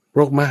เจ็บโร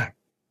คมาก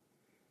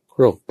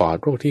โรคปอด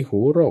โรคที่หู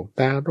โรค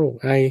ตาโรค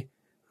ไอ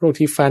โรค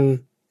ที่ฟัน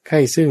ไข้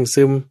ซึ่ง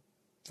ซึม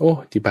โอ้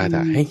จิปาถ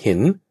ะให้เห็น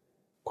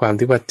ความ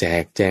ที่ว่าแจ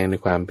กแจงใน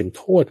ความเป็นโ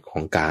ทษขอ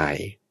งกาย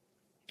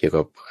เกี่ยว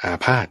กับอา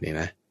พาธเนี่ย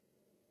นะ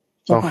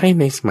ต่อให้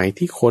ในสมัย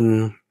ที่คน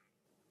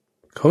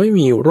เขาไม่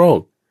มีโรค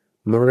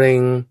มะเร็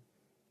ง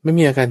ไม่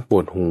มีอาการป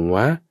วดหัว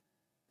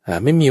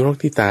ไม่มีโรค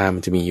ที่ตามั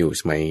นจะมีอยู่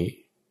สมัย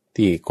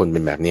ที่คนเป็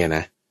นแบบเนี้ยน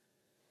ะ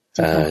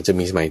จะ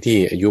มีสมัยที่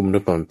อายุมนุ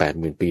ษย์ประมาณ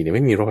80,000 ปีเนี่ยไ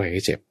ม่มีโรคอะไรใ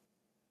ห้เจ็บ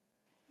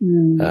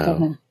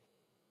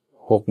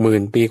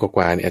60,000 ปีก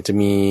ว่าๆเนี่ยอาจจะ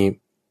มี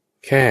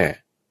แค่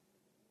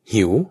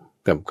หิว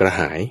กับกระ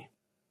หาย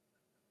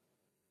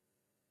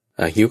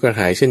หิวกระ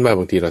หายเช่นว่า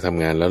บางทีเราท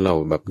ำงานแล้วเรา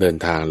แบบเดิน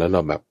ทางแล้วเร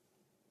าแบบ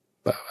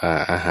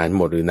อาหาร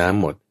หมดหรือน้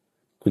ำหมด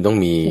คุณต้อง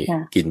มี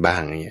กินบ้าง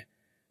อย่างเงี้ย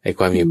ไอ้ค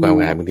วามหิวความก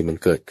ระหายบางทีมัน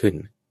เกิดขึ้น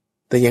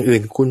แต่อย่างอื่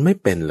นคุณไม่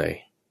เป็นเลย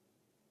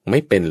ไม่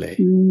เป็นเลย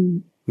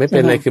ไม่เป็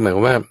นเลยคือหมายคว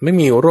ามว่าไม่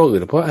มีโรคอื่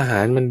นเพราะอาห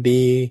ารมัน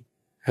ดี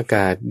อาก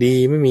าศดี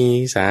ไม่มี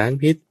สาร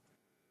พิษ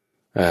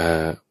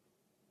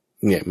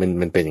เนี่ย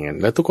มันเป็นอย่างนั้น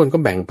แล้วทุกคนก็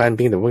แบ่งปันเ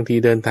พียงแต่บางที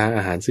เดินทางอ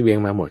าหารเสบียง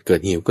มาหมดเกิด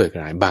หิวเกิดกร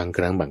ะหายบางค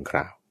รั้งบางคร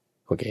าว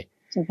โอเค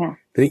ใช่ค่ะ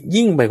แต่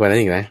ยิ่งไปกว่านั้น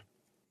อีกนะ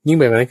ยิ่ง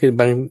ไปกว่านั้นคือ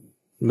บาง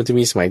มันจะ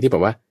มีสมัยที่แบ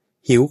บว่า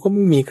หิวก็ไ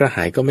ม่มีกระห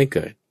ายก็ไม่เ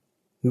กิ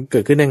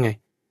ดขึ้นได้ไง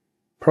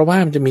เพราะว่า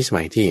มันจะมีส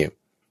มัยที่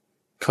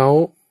เขา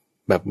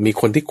แบบมี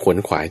คนที่ขวน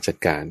ขวายจัด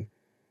การ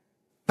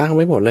ตั้งไ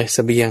ว้หมดเลยเส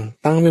บียง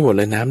ตั้งไว้หมดเ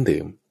ลยน้ำ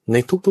ดื่มใน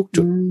ทุกๆ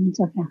จุด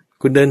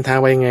คุณเดินทาง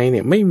ไปยังไงเ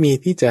นี่ยไม่มี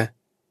ที่จะ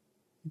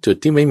จุด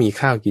ที่ไม่มี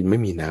ข้าวกินไม่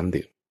มีน้ำ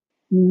ดื่ม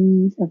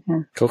เจ้าค่ะ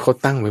เขา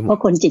ตั้งไว้หมดเพรา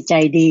ะคนจิตใจ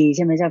ดีใ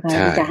ช่ไหมเจ้าค่ะ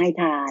ที่จะให้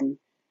ทาน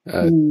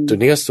จุด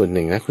นี้ก็ส่วนห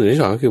นึ่งนะส่วนที่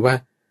สองก็คือว่า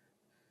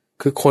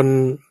คือคน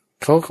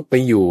เขาไป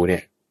อยู่เนี่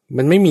ย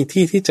มันไม่มี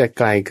ที่ที่จะไ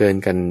กลเกิน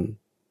กัน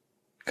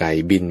ไก่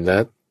บินแล้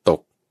วตก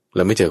แ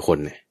ล้วไม่เจอคน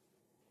เนี่ย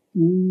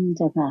เ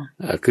จ้าค่ะ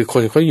คือค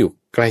นเขาอยู่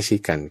ใกล้ชิด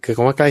กันคือค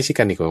ำว่าใกล้ชิด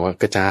กันนี่ก็ว่า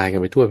กระจายกัน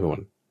ไปทั่วไปหมด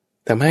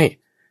ทำให้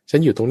ฉัน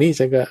อยู่ตรงนี้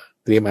ฉันก็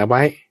เตรียมเอาไ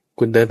ว้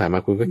คุณเดินผ่านมา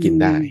คุณก็กิน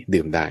ได้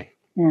ดื่มได้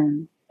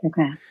เจ้า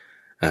ค่ะ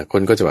ค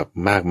นก็จะแบบ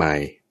มากมาย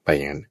ไปอ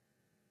ย่างนั้น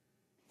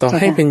ต่อ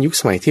ให้เป็นยุค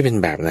สมัยที่เป็น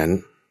แบบนั้น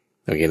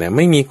โอเคนะไ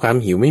ม่มีความ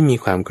หิวไม่มี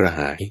ความกระห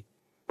าย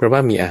เพราะว่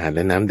ามีอาหารแล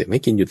ะน้ำเด็กไม่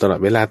กินอยู่ตลอด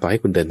เวลาต่อให้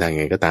คุณเดินทาง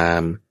ไงก็ตา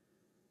ม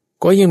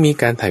ก็ยังมี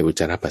การถ่ายอุจ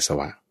จาระปัสสา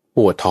วะป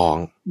วดท้อง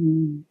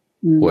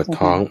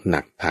ห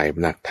นักถ่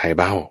าย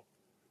เบ้า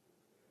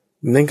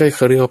นั่นก็เข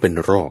าเรียกว่าเป็น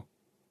โรค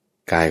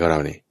กายของเรา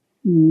เนี่ย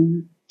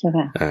ใช่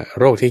ค่ะ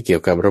โรคที่เกี่ย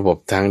วกับระบบ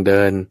ทางเ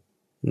ดิน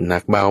หนั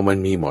กเบามัน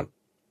มีหมด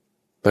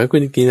ต่อให้คุ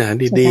ณกินอาหาร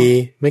ดี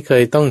ๆไม่เค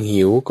ยต้อง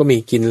หิวก็มี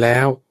กินแล้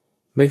ว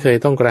ไม่เคย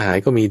ต้องกระหาย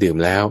ก็มีดื่ม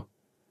แล้ว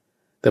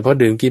แต่พอ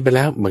ดื่มกินไปแ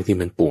ล้วบางที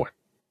มันปวด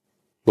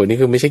นี่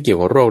คือไม่ใช่เกี่ยว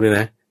กับโรคด้วย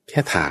นะแค่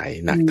ถ่าย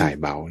หนักถ่าย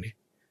เบาเนี่ย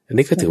อัน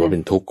นี้ก็ถือว่าเป็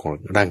นทุกข์ของ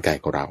ร่างกาย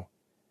ของเรา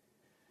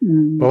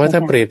เพราะว่าถ้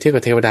าเปรียบเทียบ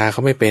กับเทวดาเข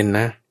าไม่เป็น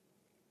นะ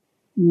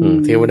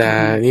เทวดา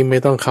นี่ไม่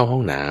ต้องเข้าห้อ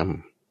งน้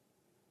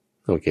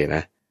ำโอเคน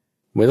ะ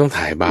ไม่ต้อง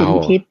ถ่ายเบาอิ่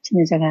มทิพย์ใ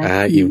ช่ไหมจ๊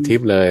ะอิ่มทิพ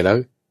ย์เลยแล้ว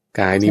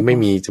กายนี้ไม่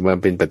มีจะมา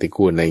เป็นปฏิ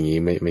กูลอะไรอย่างนี้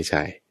ไม่ใ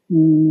ช่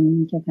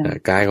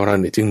กายของเรา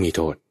เนี่ยจึงมีโ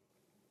ทษ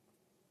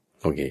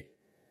โอเค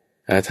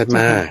ถัดม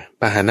า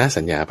ปหานะ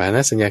สัญญา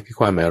คือ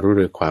ความหมายรู้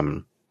โดยความ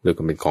โดยค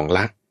วามเป็นของล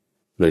ะ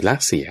โดยละ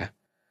เสีย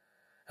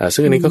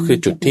ซึ่งอันนี้ก็คือ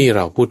จุดที่เ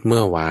ราพูดเมื่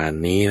อวาน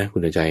นี้นะคุ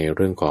ณใจเ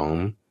รื่องของ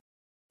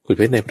ขุดเ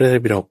พชรในพระไตร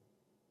ปิฎก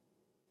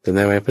แต่ใน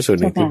พระสูตร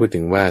หนึ่งที่พูดถึ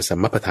งว่าสัม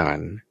มัปปทาน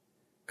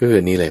ก็คื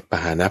อนี่เลยป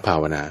หานะภา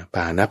วนาป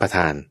หานะประท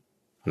าน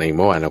ในเ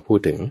มื่อวานเราพูด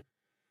ถึง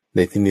ใน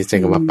ที่นี้ใช้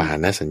คำว่าปหา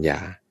นะสัญญา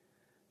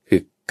คื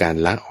อการ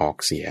ละออก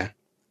เสีย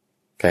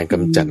การก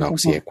ำจัดออก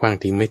เสียขว้าง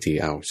ทิ้งไม่ถือ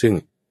เอาซึ่ง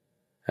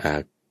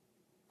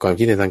ความ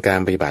คิดในทางการ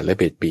ปฏิบัติและ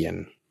เบียดเบียน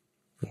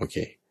โอเค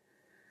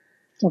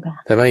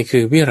แต่ไปคื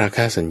อวิราค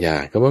ะสัญญา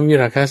คำว่าวิ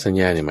ราคะสัญ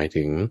ญาเนี่ยหมาย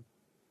ถึง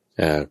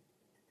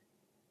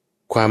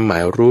ความหมา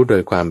ยรู้โด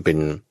ยความเป็น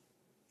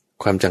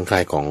ความจางคลา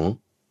ย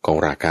ของ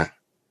ราคะ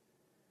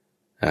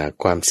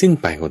ความสิ้น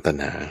ไปของตัณ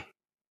หา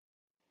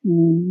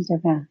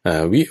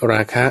วิร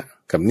าคะ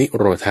กับนิ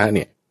โรธะเ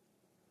นี่ย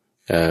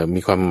มี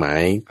ความหมา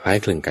ยคล้าย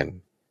คลึงกัน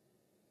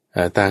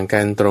ต่างกั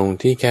นตรง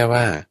ที่แค่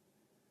ว่า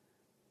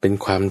เป็น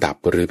ความดับ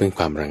หรือเป็นค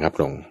วามระงับ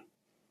ลง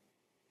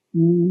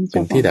เป็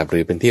นที่ดับหรื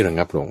อเป็นที่ระ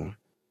งับลง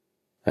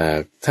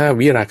ถ้า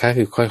วิราคะ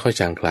คือค่อยๆ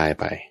จางคลาย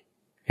ไป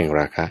แห่ง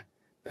ราคะ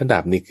ถ้าดั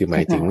บนี่คือหม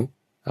ายถึง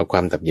เอาคว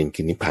ามดับเย็น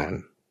กินนิพพาน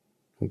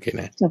โอเค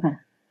นะ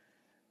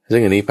ซึ่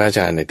งอันนี้พระอาจ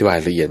ารย์อธิบาย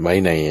ละเอียดไว้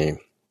ใน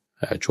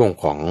ช่วง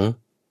ของ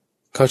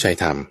เข้าใจ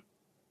ธรรม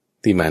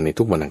ที่มาใน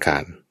ทุกวันอังคา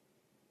ร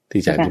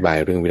ที่จะอธิบาย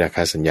เรื่องวิราค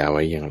ะสัญญาไ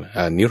ว้อย่าง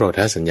นิโรธ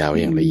าสัญญาไว้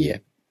อย่างละเอียด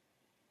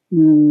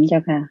เจ้า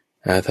ค่ะ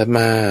ถัดม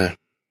า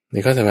ใน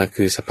ข้อถัดมา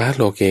คือสภาพ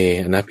โลเก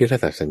อนัพพิร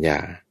ตสัญญา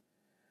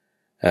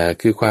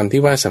คือความ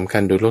ที่ว่าสำคั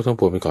ญโดยโลกทั้ง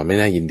ปวงเป็นของไม่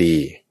น่ายินดี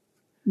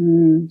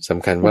ส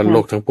ำคัญว่าโล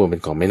กทั้งปวงเป็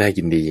นของไม่น่า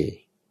ยินดี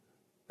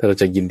ถ้าเรา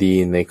จะยินดี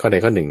ในข้อใด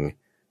ข้อหนึ่ง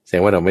แสด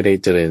งว่าเราไม่ได้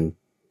เจริญ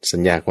สั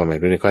ญญาความหมาย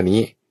รู้ในข้อนี้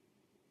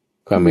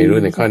ความหมายรู้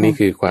ในข้อนี้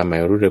คือความหมา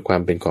ยรู้โดยควา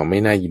มเป็นของไม่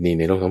น่ายินดี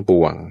ในโลกทั้งป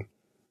วง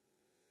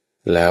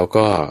แล้ว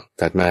ก็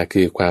ถัดมา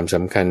คือความส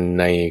ำคัญ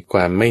ในคว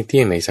ามไม่เที่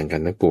ยงในสังขา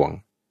รทั้งปวง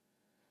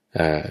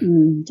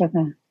เจ้า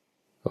ค่ะ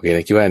โอเคน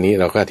ะคิดว่าอันนี้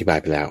เราก็อธิบาย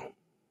ไปแล้ว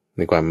ใ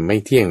นความไม่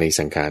เที่ยงใน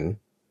สังขาร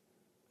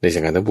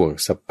ทั้งปวง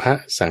สัพพะ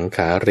สังข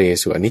าเร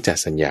สุอนิจจ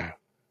สัญญา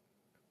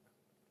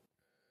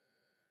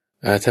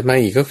ถัดมา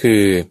อีกก็คื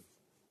อ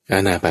อา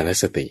นาปาน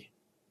สติ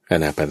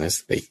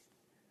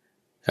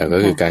ก็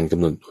คือการก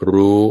ำหนด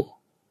รู้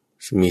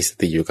มีส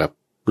ติอยู่กับ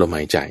ลมห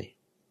ายใจ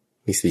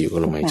มีสติอยู่กับ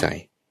ลมหายใจ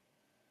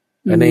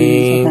ใน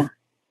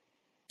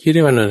คิ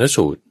ริวานนท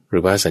สูตรหรื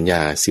อว่าสัญญ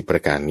า10ปร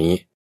ะการนี้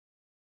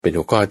เป็น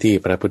หัวข้อที่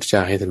พระพุทธเจ้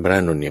าให้ท่านพระ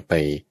อานนท์เนี่ยไป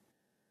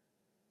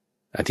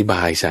อธิบ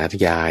ายสาธ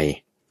ยาย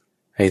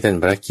ให้ท่าน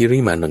พระกิริ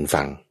มานนท์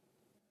ฟัง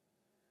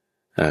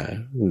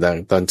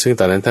ซึ่ง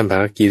ตอนนั้นท่านพ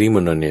ระกิริม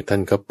านนท์เนี่ยท่า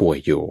นก็ป่วย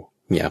อยู่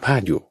มีอาพา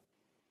ธอยู่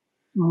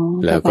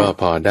แล้วก็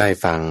พอได้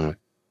ฟัง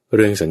เ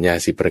รื่องสัญญา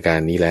10ประการ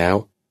นี้แล้ว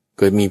เ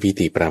กิดมีปี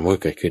ติปราโมทย์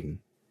เกิดขึ้น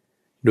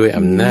ด้วย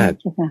อำนาจ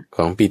ข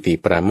องปีติ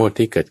ปราโมทย์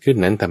ที่เกิดขึ้น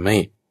นั้นทำให้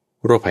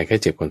โรคภัยไข้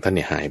เจ็บของท่านเ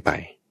นี่ยหายไป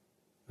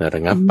ร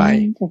ะงับไป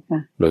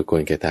โดยคว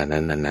รแก่ฐานั้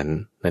น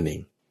นั่นเอ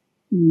ง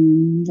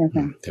เจ้า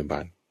ค่ะเจ้าบ้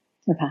าน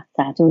เจ้าค่ะส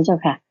าธุเจ้า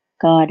ค่ะ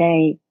ก็ได้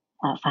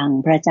ฟัง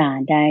พระอาจาร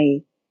ย์ได้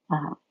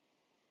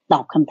ตอ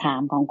บคำถา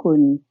มของคุณ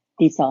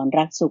ดิศร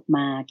รักสุขม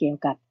าเกี่ยว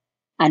กับ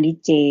อนิจ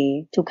เจ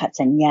ทุกข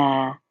สัญญา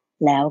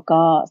แล้ว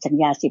ก็สัญ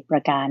ญา10ปร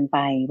ะการไป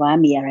ว่า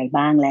มีอะไร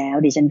บ้างแล้ว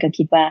ดิฉันก็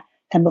คิดว่า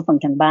ท่านผู้ฟัง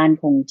ทางบ้าน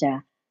คงจะ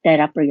ได้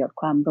รับประโยชน์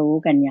ความรู้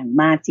กันอย่าง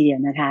มากทีเดีย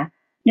วนะคะ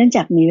เนื่องจ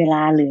ากมีเวล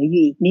าเหลืออ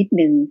ยู่อีกนิด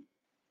นึง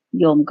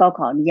โยมก็ข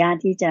ออนุญาต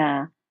ที่จะ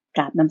ก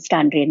ราบนมัสกา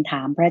รเรียนถ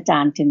ามพระอาจา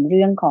รย์ถึงเ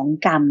รื่องของ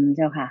กรรมเ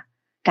จ้าค่ะ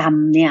กรรม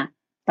เนี่ย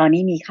ตอน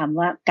นี้มีคำ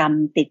ว่ากรรม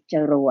ติดจ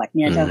รวดเ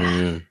นี่ยเจ้าค่ะ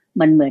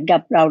มันเหมือนกั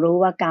บเรารู้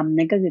ว่ากรรม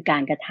นั่นก็คือกา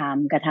รกระท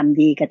ำ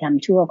ดีกระท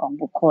ำชั่วของ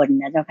บุคคล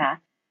นะเจ้าค่ะ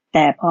แ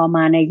ต่พอม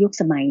าในยุค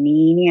สมัย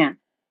นี้เนี่ย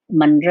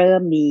มันเริ่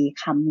มมี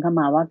คำเข้า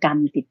มาว่ากรรม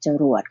ติดจ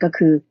รวดก็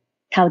คือ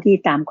เท่าที่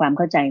ตามความเ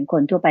ข้าใจของค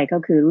นทั่วไปก็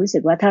คือรู้สึ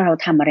กว่าถ้าเรา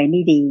ทำอะไรไ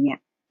ม่ดีเนี่ย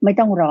ไม่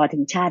ต้องรอถึ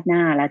งชาติหน้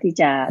าแล้วที่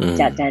จะ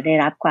ได้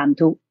รับความ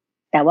ทุกข์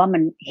แต่ว่ามั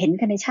นเห็น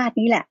กันในชาติ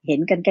นี้แหละเห็น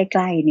กันใก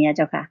ล้ๆเนี่ยเ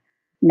จ้าค่ะ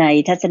ใน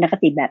ทัศนค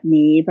ติแบบ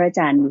นี้พระอาจ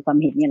ารย์มีความ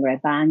เห็นอย่างไร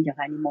บ้างเจ้า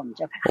ค่ะนิมนต์เ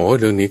จ้าค่ะโอ้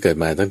เรื่องนี้เกิด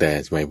มาตั้งแต่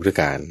สมัยพุทธ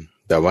กาล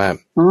แต่ว่า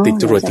ติด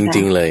จรวดจ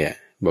ริงๆเลยอ่ะ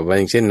แบบว่าอ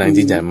ย่างเช่นนาง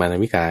จินจามานา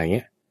มิกาอย่างเ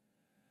งี้ย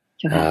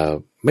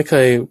ไม่เค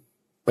ย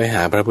ไปห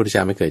าพระพุทธเจ้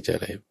าไม่เคยเจอ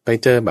เลยไป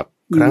เจอแบบ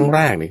ครั้งแร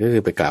กนี่ก็คื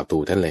อไปกล่าวตู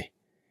ท่านเลย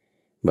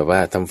แบบว่า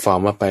ทำฟอร์ม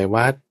มาไป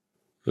วัด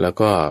แล้ว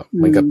ก็เห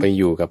มือนกับไป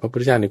อยู่กับพระพุท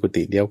ธเจ้าในกุ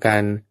ฏิเดียวกั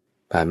น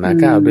ผ่านมา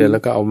9 เดือนแล้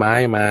วก็เอาไม้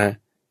มา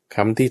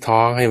ค้ำที่ท้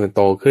องให้มันโ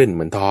ตขึ้นเห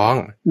มือนท้อง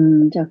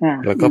เจ้าค่ะ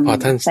แล้วก็พอ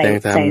ท่านแสดง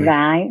ธรรมใส่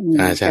ร้าย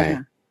ใช่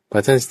พอ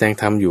ท่านแสดง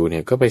ธรรมอยู่เนี่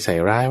ยก็ไปใส่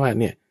ร้ายว่า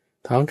เนี่ย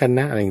ท้องกันน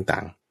ะอะไรต่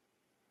าง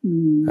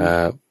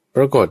ป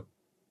รากฏ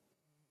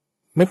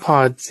ไม่พอ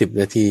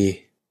10 นาที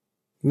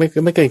ไม่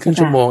เกินครึ่ง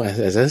ชั่วโมงอาจ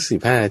จะ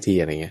15 นาที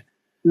อะไรเงี้ย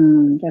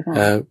เจ้าค่ะ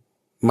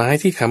ไม้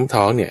ที่ค้ำ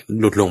ท้องเนี่ย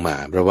หลุดลงมา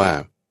เพราะว่า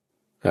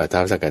ท้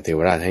าวสักกะเทว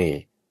ราชให้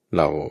เ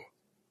รา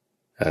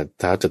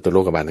ท้าวจตุโล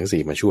กบาลทั้ง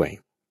4มาช่วย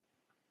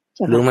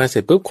ลงมาเสร็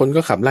จปุ๊บคน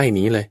ก็ขับไล่ห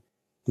นีเลย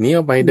หนีอ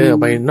อกไปเดินออ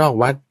กไปนอก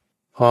วัด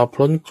พอ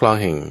พ้นคลอง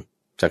แห่ง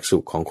จักษุ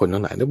ของคนทั้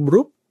งหลายแล้ว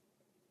รุบ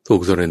ถู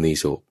กธรณี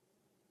สูบ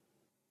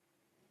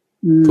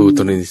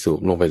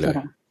ลงไปเลย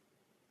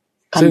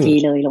ทันที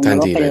เลยลงไป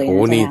เลยโอ้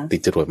นี่ติด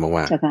จรวดม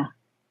าก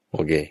ๆโอ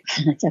เค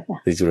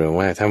ติดจรวด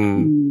มากท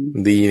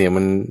ำดีเนี่ย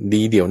มัน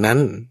ดีเดี๋ยวนั้น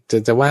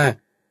จะว่า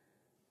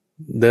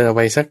เดินเอาไ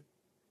ปสัก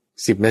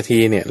10 นาที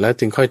เนี่ยแล้ว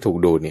จึงค่อยถูก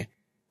ดูดเนี่ย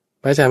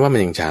พระอาจารย์ว่ามัน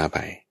ยังช้าไป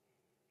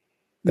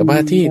แต่ว่า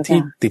ที่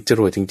ติดจ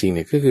รวดจริงๆเ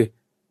นี่ยก็คือ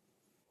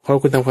พอ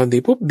คุณทำความดี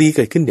ปุ๊บดีเ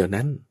กิดขึ้นเดี๋ยว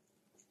นั้น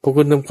พอ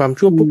คุณทำความ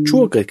ชั่วปุ๊บชั่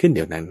วเกิดขึ้นเ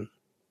ดี๋ยวนั้น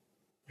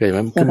เห็นไหม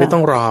คือไม่ต้อ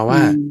งรอว่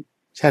า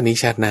ชาตินี้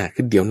ชาติหน้า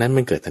คือเดี๋ยวนั้น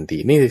มันเกิดทันที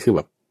นี่คือแ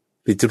บบ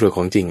ติดจรวดข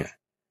องจริงอ่ะ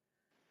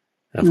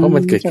เพราะมั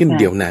นเกิดขึ้น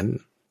เดี๋ยวนั้น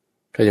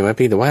เข้าใจไหม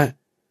พี่แต่ว่า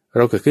เ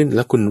ราเกิดขึ้นแ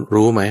ล้วคุณ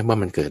รู้ไหมว่า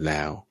มันเกิดแ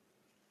ล้ว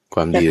คว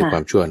ามดีหรือคว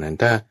ามชั่วนั้น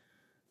ถ้า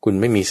คุณ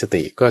ไม่มีส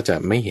ติก็จะ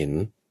ไม่เห็น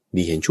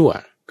ดีเห็นชั่ว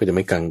ก็จะไ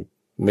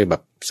ม่แบ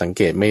บสังเ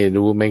กตไม่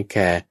รู้ไม่แค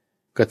ร์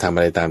ก็ทำอ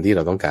ะไรตามที่เร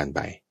าต้องการไป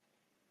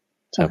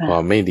แต่พอ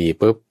ไม่ดี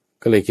ปุ๊บ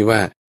ก็เลยคิดว่า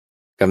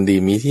กรรมดี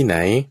มีที่ไหน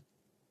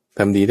ท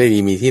ำดีได้ดี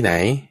มีที่ไหน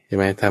ใช่ไ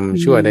หมท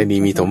ำชั่วได้ดี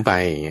มีถมไป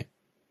อย่างเงี้ย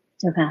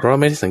เพราะ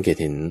ไม่ได้สังเกต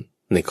เห็น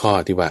ในข้อ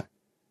ที่ว่า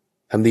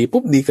ทำดี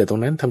ปุ๊บดีเกิดตร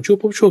งนั้นทำชั่ว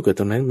ปุ๊บชั่วเกิด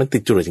ตรงนั้นมันติ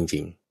ดจรวดจริ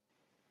ง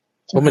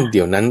ๆเพราะมันเ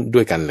ดี๋ยวนั้นด้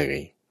วยกันเลย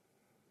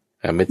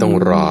ไม่ต้อง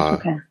รอ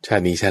ชา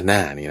ตินี้ชาติหน้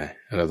านี่นะ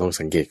เราต้อง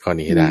สังเกตข้อ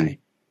นี้ให้ได้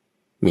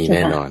มีแ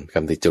น่นอนกร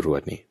รมติดจรว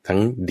ดนี่ทั้ง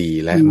ดี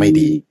และไม่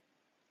ดี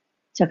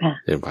เจ้าค่ะ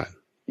เดินผ่าน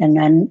ดัง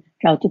นั้น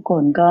เราทุกค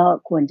นก็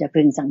ควรจะ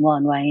พึงสังว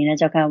รไว้นะ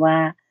เจ้าค่ะว่า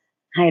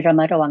ให้ระ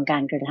มัดระวังกา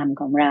รกระทำ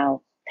ของเรา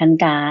ทั้ง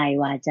กาย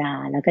วาจา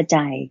แล้วก็ใจ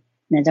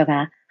นะเจ้าค่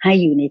ะให้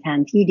อยู่ในทาง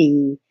ที่ดี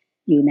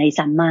อยู่ใน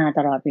สัมมาต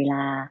ลอดเวล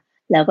า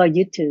แล้วก็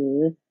ยึดถือ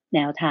แน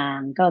วทาง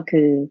ก็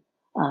คือ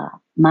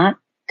มรรค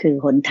คือ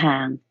หนทา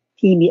ง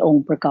ที่มีอง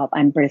ค์ประกอบ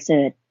อันประเส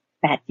ริฐ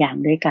8อย่าง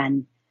ด้วยกัน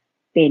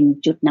เป็น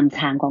จุดนำ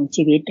ทางของ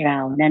ชีวิตเรา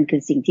นั่นคื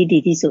อสิ่งที่ดี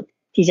ที่สุด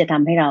ที่จะท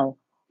ำให้เรา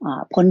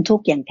พ้นทุก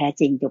ข์อย่างแท้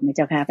จริงถูกไหมเ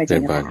จ้าค่ะพระอาจา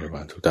รย์ค่ะ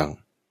ถูกต้อง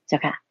เจ้า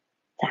ค่ะ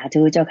สา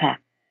ธุเจ้าค่ะ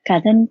ค่ะ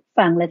ท่าน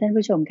ฟังและท่าน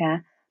ผู้ชมคะ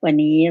วัน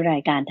นี้รา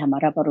ยการธรรม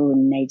รับอรุ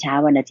ณในเช้า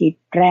วันอาทิต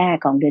ย์แรก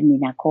ของเดือนมี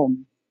นาคม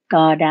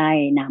ก็ได้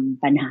น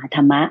ำปัญหาธ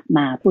รรมะม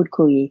าพูด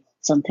คุย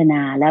สนทน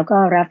าแล้วก็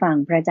รับฟัง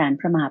พระอาจารย์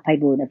พระมหาไพ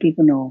บูลย์อภิ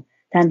ปุโน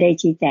ท่านได้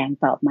ชี้แจง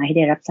ตอบมาให้ไ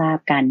ด้รับทราบ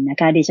กันนะ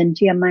คะดิฉันเ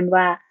ชื่อมั่น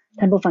ว่า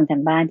ท่านผู้ฟังทา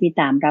งบ้านที่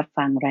ตามรับ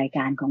ฟังรายก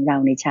ารของเรา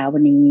ในเช้าวั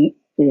นนี้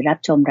รือรับ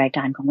ชมรายก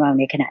ารของเรา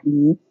ในขณะ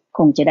นี้ค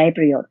งจะได้ป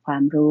ระโยชน์ควา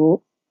มรู้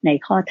ใน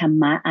ข้อธรร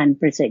มะอัน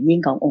ประเสริฐยิ่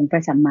งขององค์พร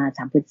ะสัมมา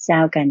สัมพุทธเจ้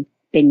ากัน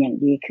เป็นอย่าง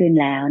ดีขึ้น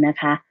แล้วนะ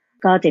คะ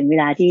ก็ถึงเว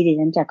ลาที่ดิ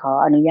ฉันจะขอ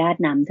อนุญาต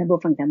นำท่านผู้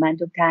ฟังทางบ้าน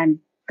ทุกท่าน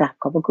กราบ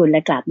ขอบพระคุณแล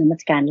ะกราบนมั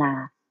สการลา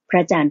พร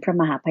ะอาจารย์พระ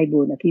มหาไพบู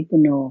ลย์อภิปุ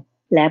โน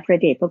และพระ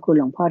เดชพระคุณ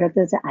หลวงพ่อด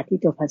ร.สะอาดทิ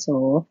โตภโส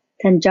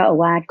ท่านเจ้าอา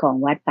วาสของ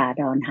วัดป่า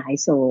ดอนหาย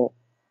โศก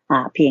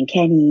เพียงแ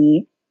ค่นี้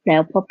แล้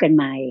วพบกันใ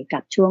หม่กั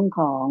บช่วงข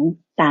อง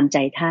ตามใจ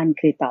ท่าน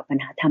คือตอบปัญ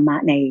หาธรรมะ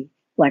ใน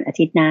วันอา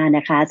ทิตย์หน้าน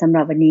ะคะสำห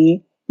รับวันนี้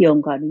โยม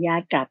ขออนุญา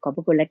ตกราบขอบพ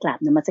ระคุณและกราบ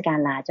นมัสการ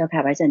ลาเจ้าค่ะ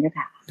พระอาจารย์เจ้า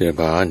ค่ะเจริญ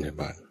พรเจริญ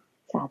พร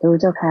สาธุ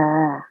เจ้าค่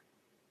ะ